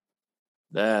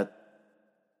 Yep.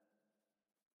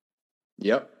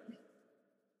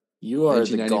 You are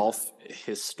the golf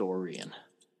historian.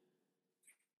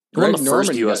 Who Greg won the Norman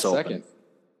first U.S. Open? Second.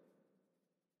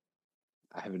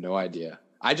 I have no idea.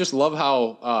 I just love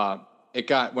how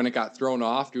when it got thrown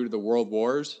off due to the World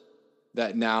Wars,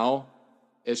 that now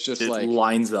it's just it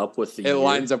lines up with the year. It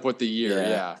lines up with the year,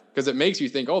 yeah. Because it makes you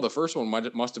think, the first one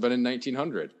must have been in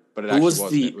 1900, but it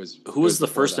wasn't. Who was the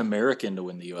first American to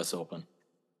win the U.S. Open?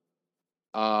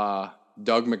 Doug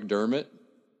McDermott.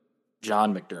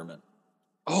 John McDermott.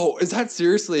 Oh, is that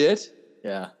seriously it?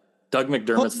 Yeah. Doug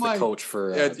McDermott's the coach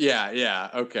for... yeah.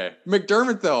 Okay.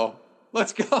 McDermott, though.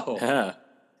 Let's go. Yeah.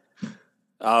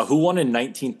 Who won in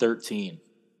 1913?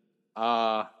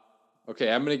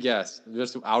 Okay, I'm going to guess.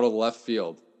 Just out of left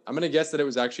field. I'm going to guess that it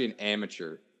was actually an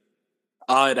amateur.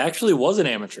 It actually was an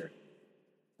amateur.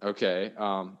 Okay.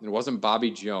 It wasn't Bobby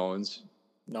Jones.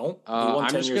 No. He won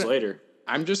 10 years later.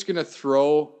 I'm just going to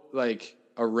throw,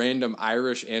 a random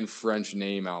Irish and French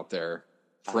name out there.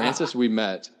 Francis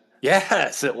Ouimet.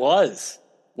 Yes, it was.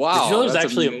 Wow. Did you know there's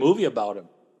actually a movie about him?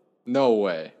 No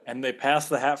way. And they passed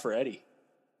the hat for Eddie.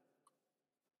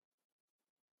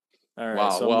 All right, wow,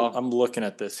 so I'm looking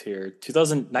at this here.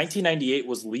 1998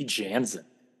 was Lee Janzen.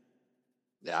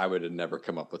 Yeah, I would have never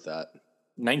come up with that.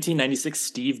 1996,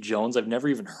 Steve Jones. I've never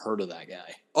even heard of that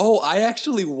guy. Oh, I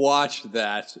actually watched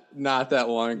that not that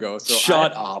long ago. So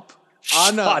Shut up.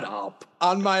 On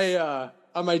my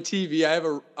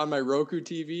TV, on my Roku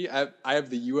TV, I have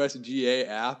the USGA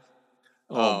app.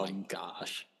 Oh my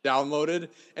gosh. Downloaded,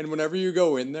 and whenever you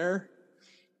go in there,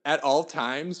 at all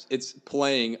times, it's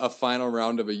playing a final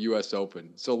round of a U.S.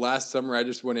 Open. So last summer, I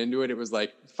just went into it. It was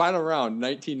like, final round,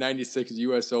 1996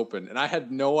 U.S. Open. And I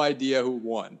had no idea who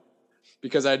won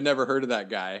because I'd never heard of that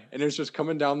guy. And it was just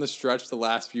coming down the stretch, the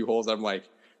last few holes. I'm like,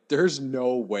 there's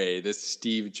no way this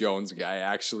Steve Jones guy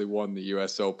actually won the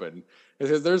U.S. Open.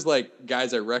 Because there's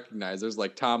guys I recognize. There's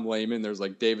Tom Lehman. There's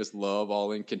Davis Love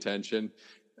all in contention.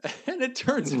 And it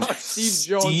turns out Steve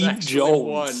Jones actually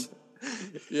won.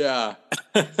 Yeah.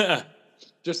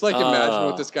 Just like imagine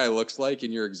what this guy looks like,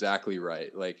 and you're exactly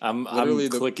right. Like I'm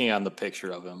clicking on the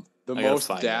picture of him. The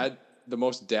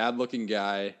most dad-looking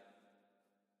guy.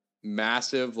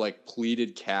 Massive, like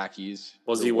pleated khakis.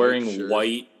 Was he wearing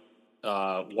white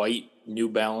New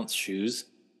Balance shoes?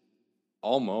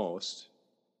 Almost.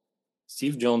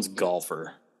 Steve Jones,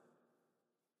 golfer.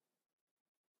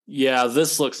 Yeah,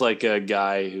 this looks like a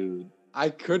guy who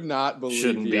I could not believe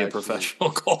shouldn't be a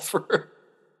professional golfer.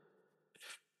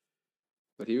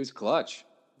 But he was clutch.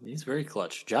 He's very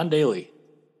clutch. John Daly,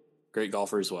 great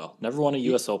golfer as well. Never won a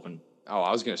U.S. Open. Oh,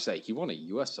 I was going to say, he won a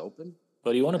U.S. Open?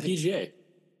 But he won a PGA.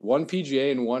 One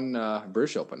PGA and one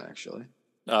British Open, actually.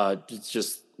 It's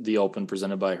just the Open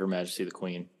presented by Her Majesty the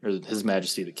Queen, or His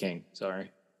Majesty the King. Sorry.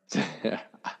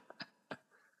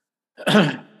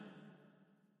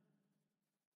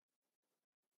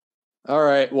 All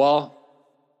right. Well,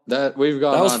 we've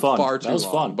gone on far too long. That was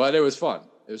fun. But it was fun.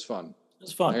 It was fun. It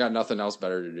was fun. I got nothing else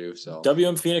better to do. So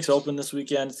WM Phoenix Open this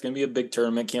weekend. It's going to be a big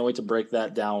tournament. Can't wait to break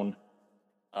that down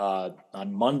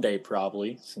on Monday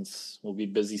probably, since we'll be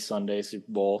busy Sunday,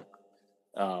 Super Bowl.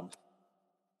 I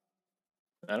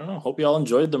don't know. Hope you all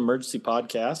enjoyed the emergency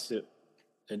podcast.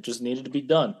 It just needed to be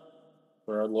done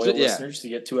for our loyal listeners to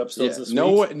get 2 episodes this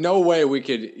week. No way we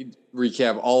could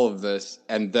recap all of this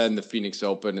and then the Phoenix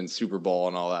Open and Super Bowl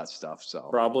and all that stuff. So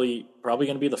probably going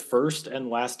to be the first and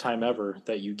last time ever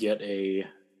that you get a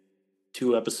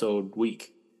 2-episode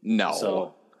week. No,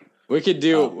 so we could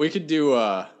do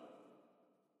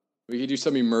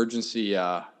some emergency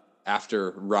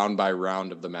after round by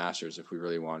round of the Masters if we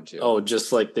really wanted to. Oh,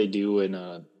 just like they do in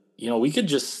I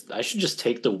should just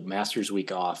take the Masters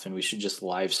week off and we should just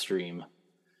live stream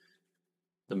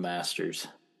the Masters.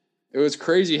 It was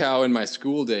crazy how in my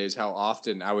school days, how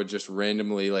often I would just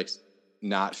randomly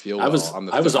not feel well on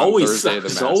the Thursday of the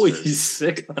Masters. I was always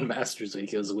sick on Masters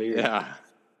week. It was weird. Yeah.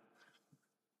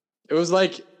 It was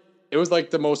like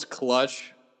the most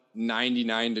clutch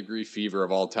 99-degree fever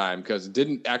of all time because it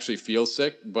didn't actually feel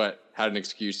sick, but had an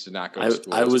excuse to not go to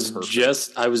school.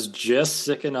 I was just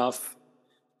sick enough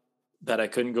that I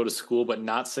couldn't go to school, but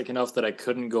not sick enough that I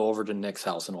couldn't go over to Nick's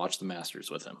house and watch the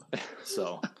Masters with him.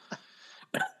 So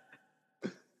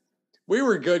we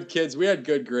were good kids. We had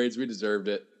good grades. We deserved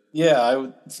it. Yeah,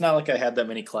 it's not like I had that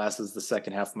many classes the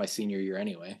second half of my senior year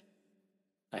anyway.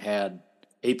 I had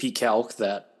AP Calc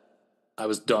that I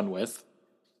was done with.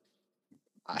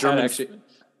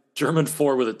 German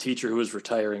 4 with a teacher who was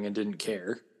retiring and didn't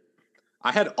care.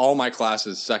 I had all my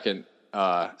classes second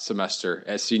semester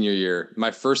at senior year.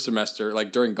 My first semester,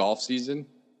 during golf season,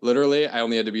 literally, I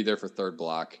only had to be there for third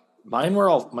block. Mine were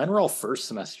all first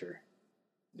semester.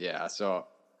 Yeah, so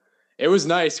it was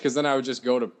nice because then I would just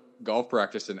go to golf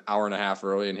practice an hour and a half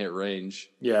early and hit range.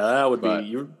 Yeah, that would be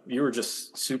you were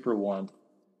just super warm.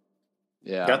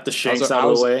 Yeah, got the shanks out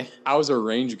of the way. I was a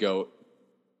range goat.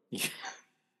 Yeah.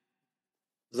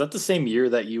 Was that the same year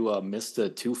that you missed a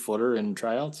 2-footer in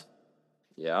tryouts?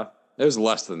 Yeah, it was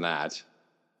less than that.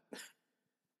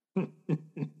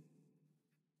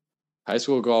 High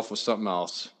school golf was something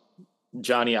else.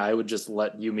 Johnny, I would just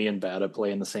let you, me, and Bada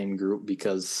play in the same group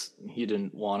because he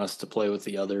didn't want us to play with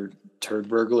the other turd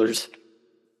burglars.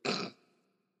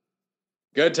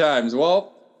 Good times.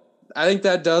 Well, I think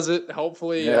that does it.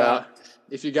 Hopefully,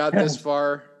 if you got this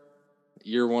far,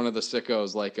 you're one of the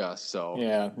sickos like us. So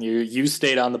yeah, you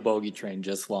stayed on the bogey train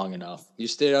just long enough. You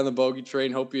stayed on the bogey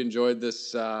train. Hope you enjoyed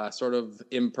this sort of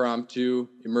impromptu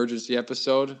emergency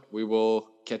episode. We will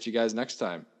catch you guys next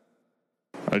time.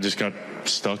 I just got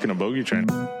stuck in a bogey train.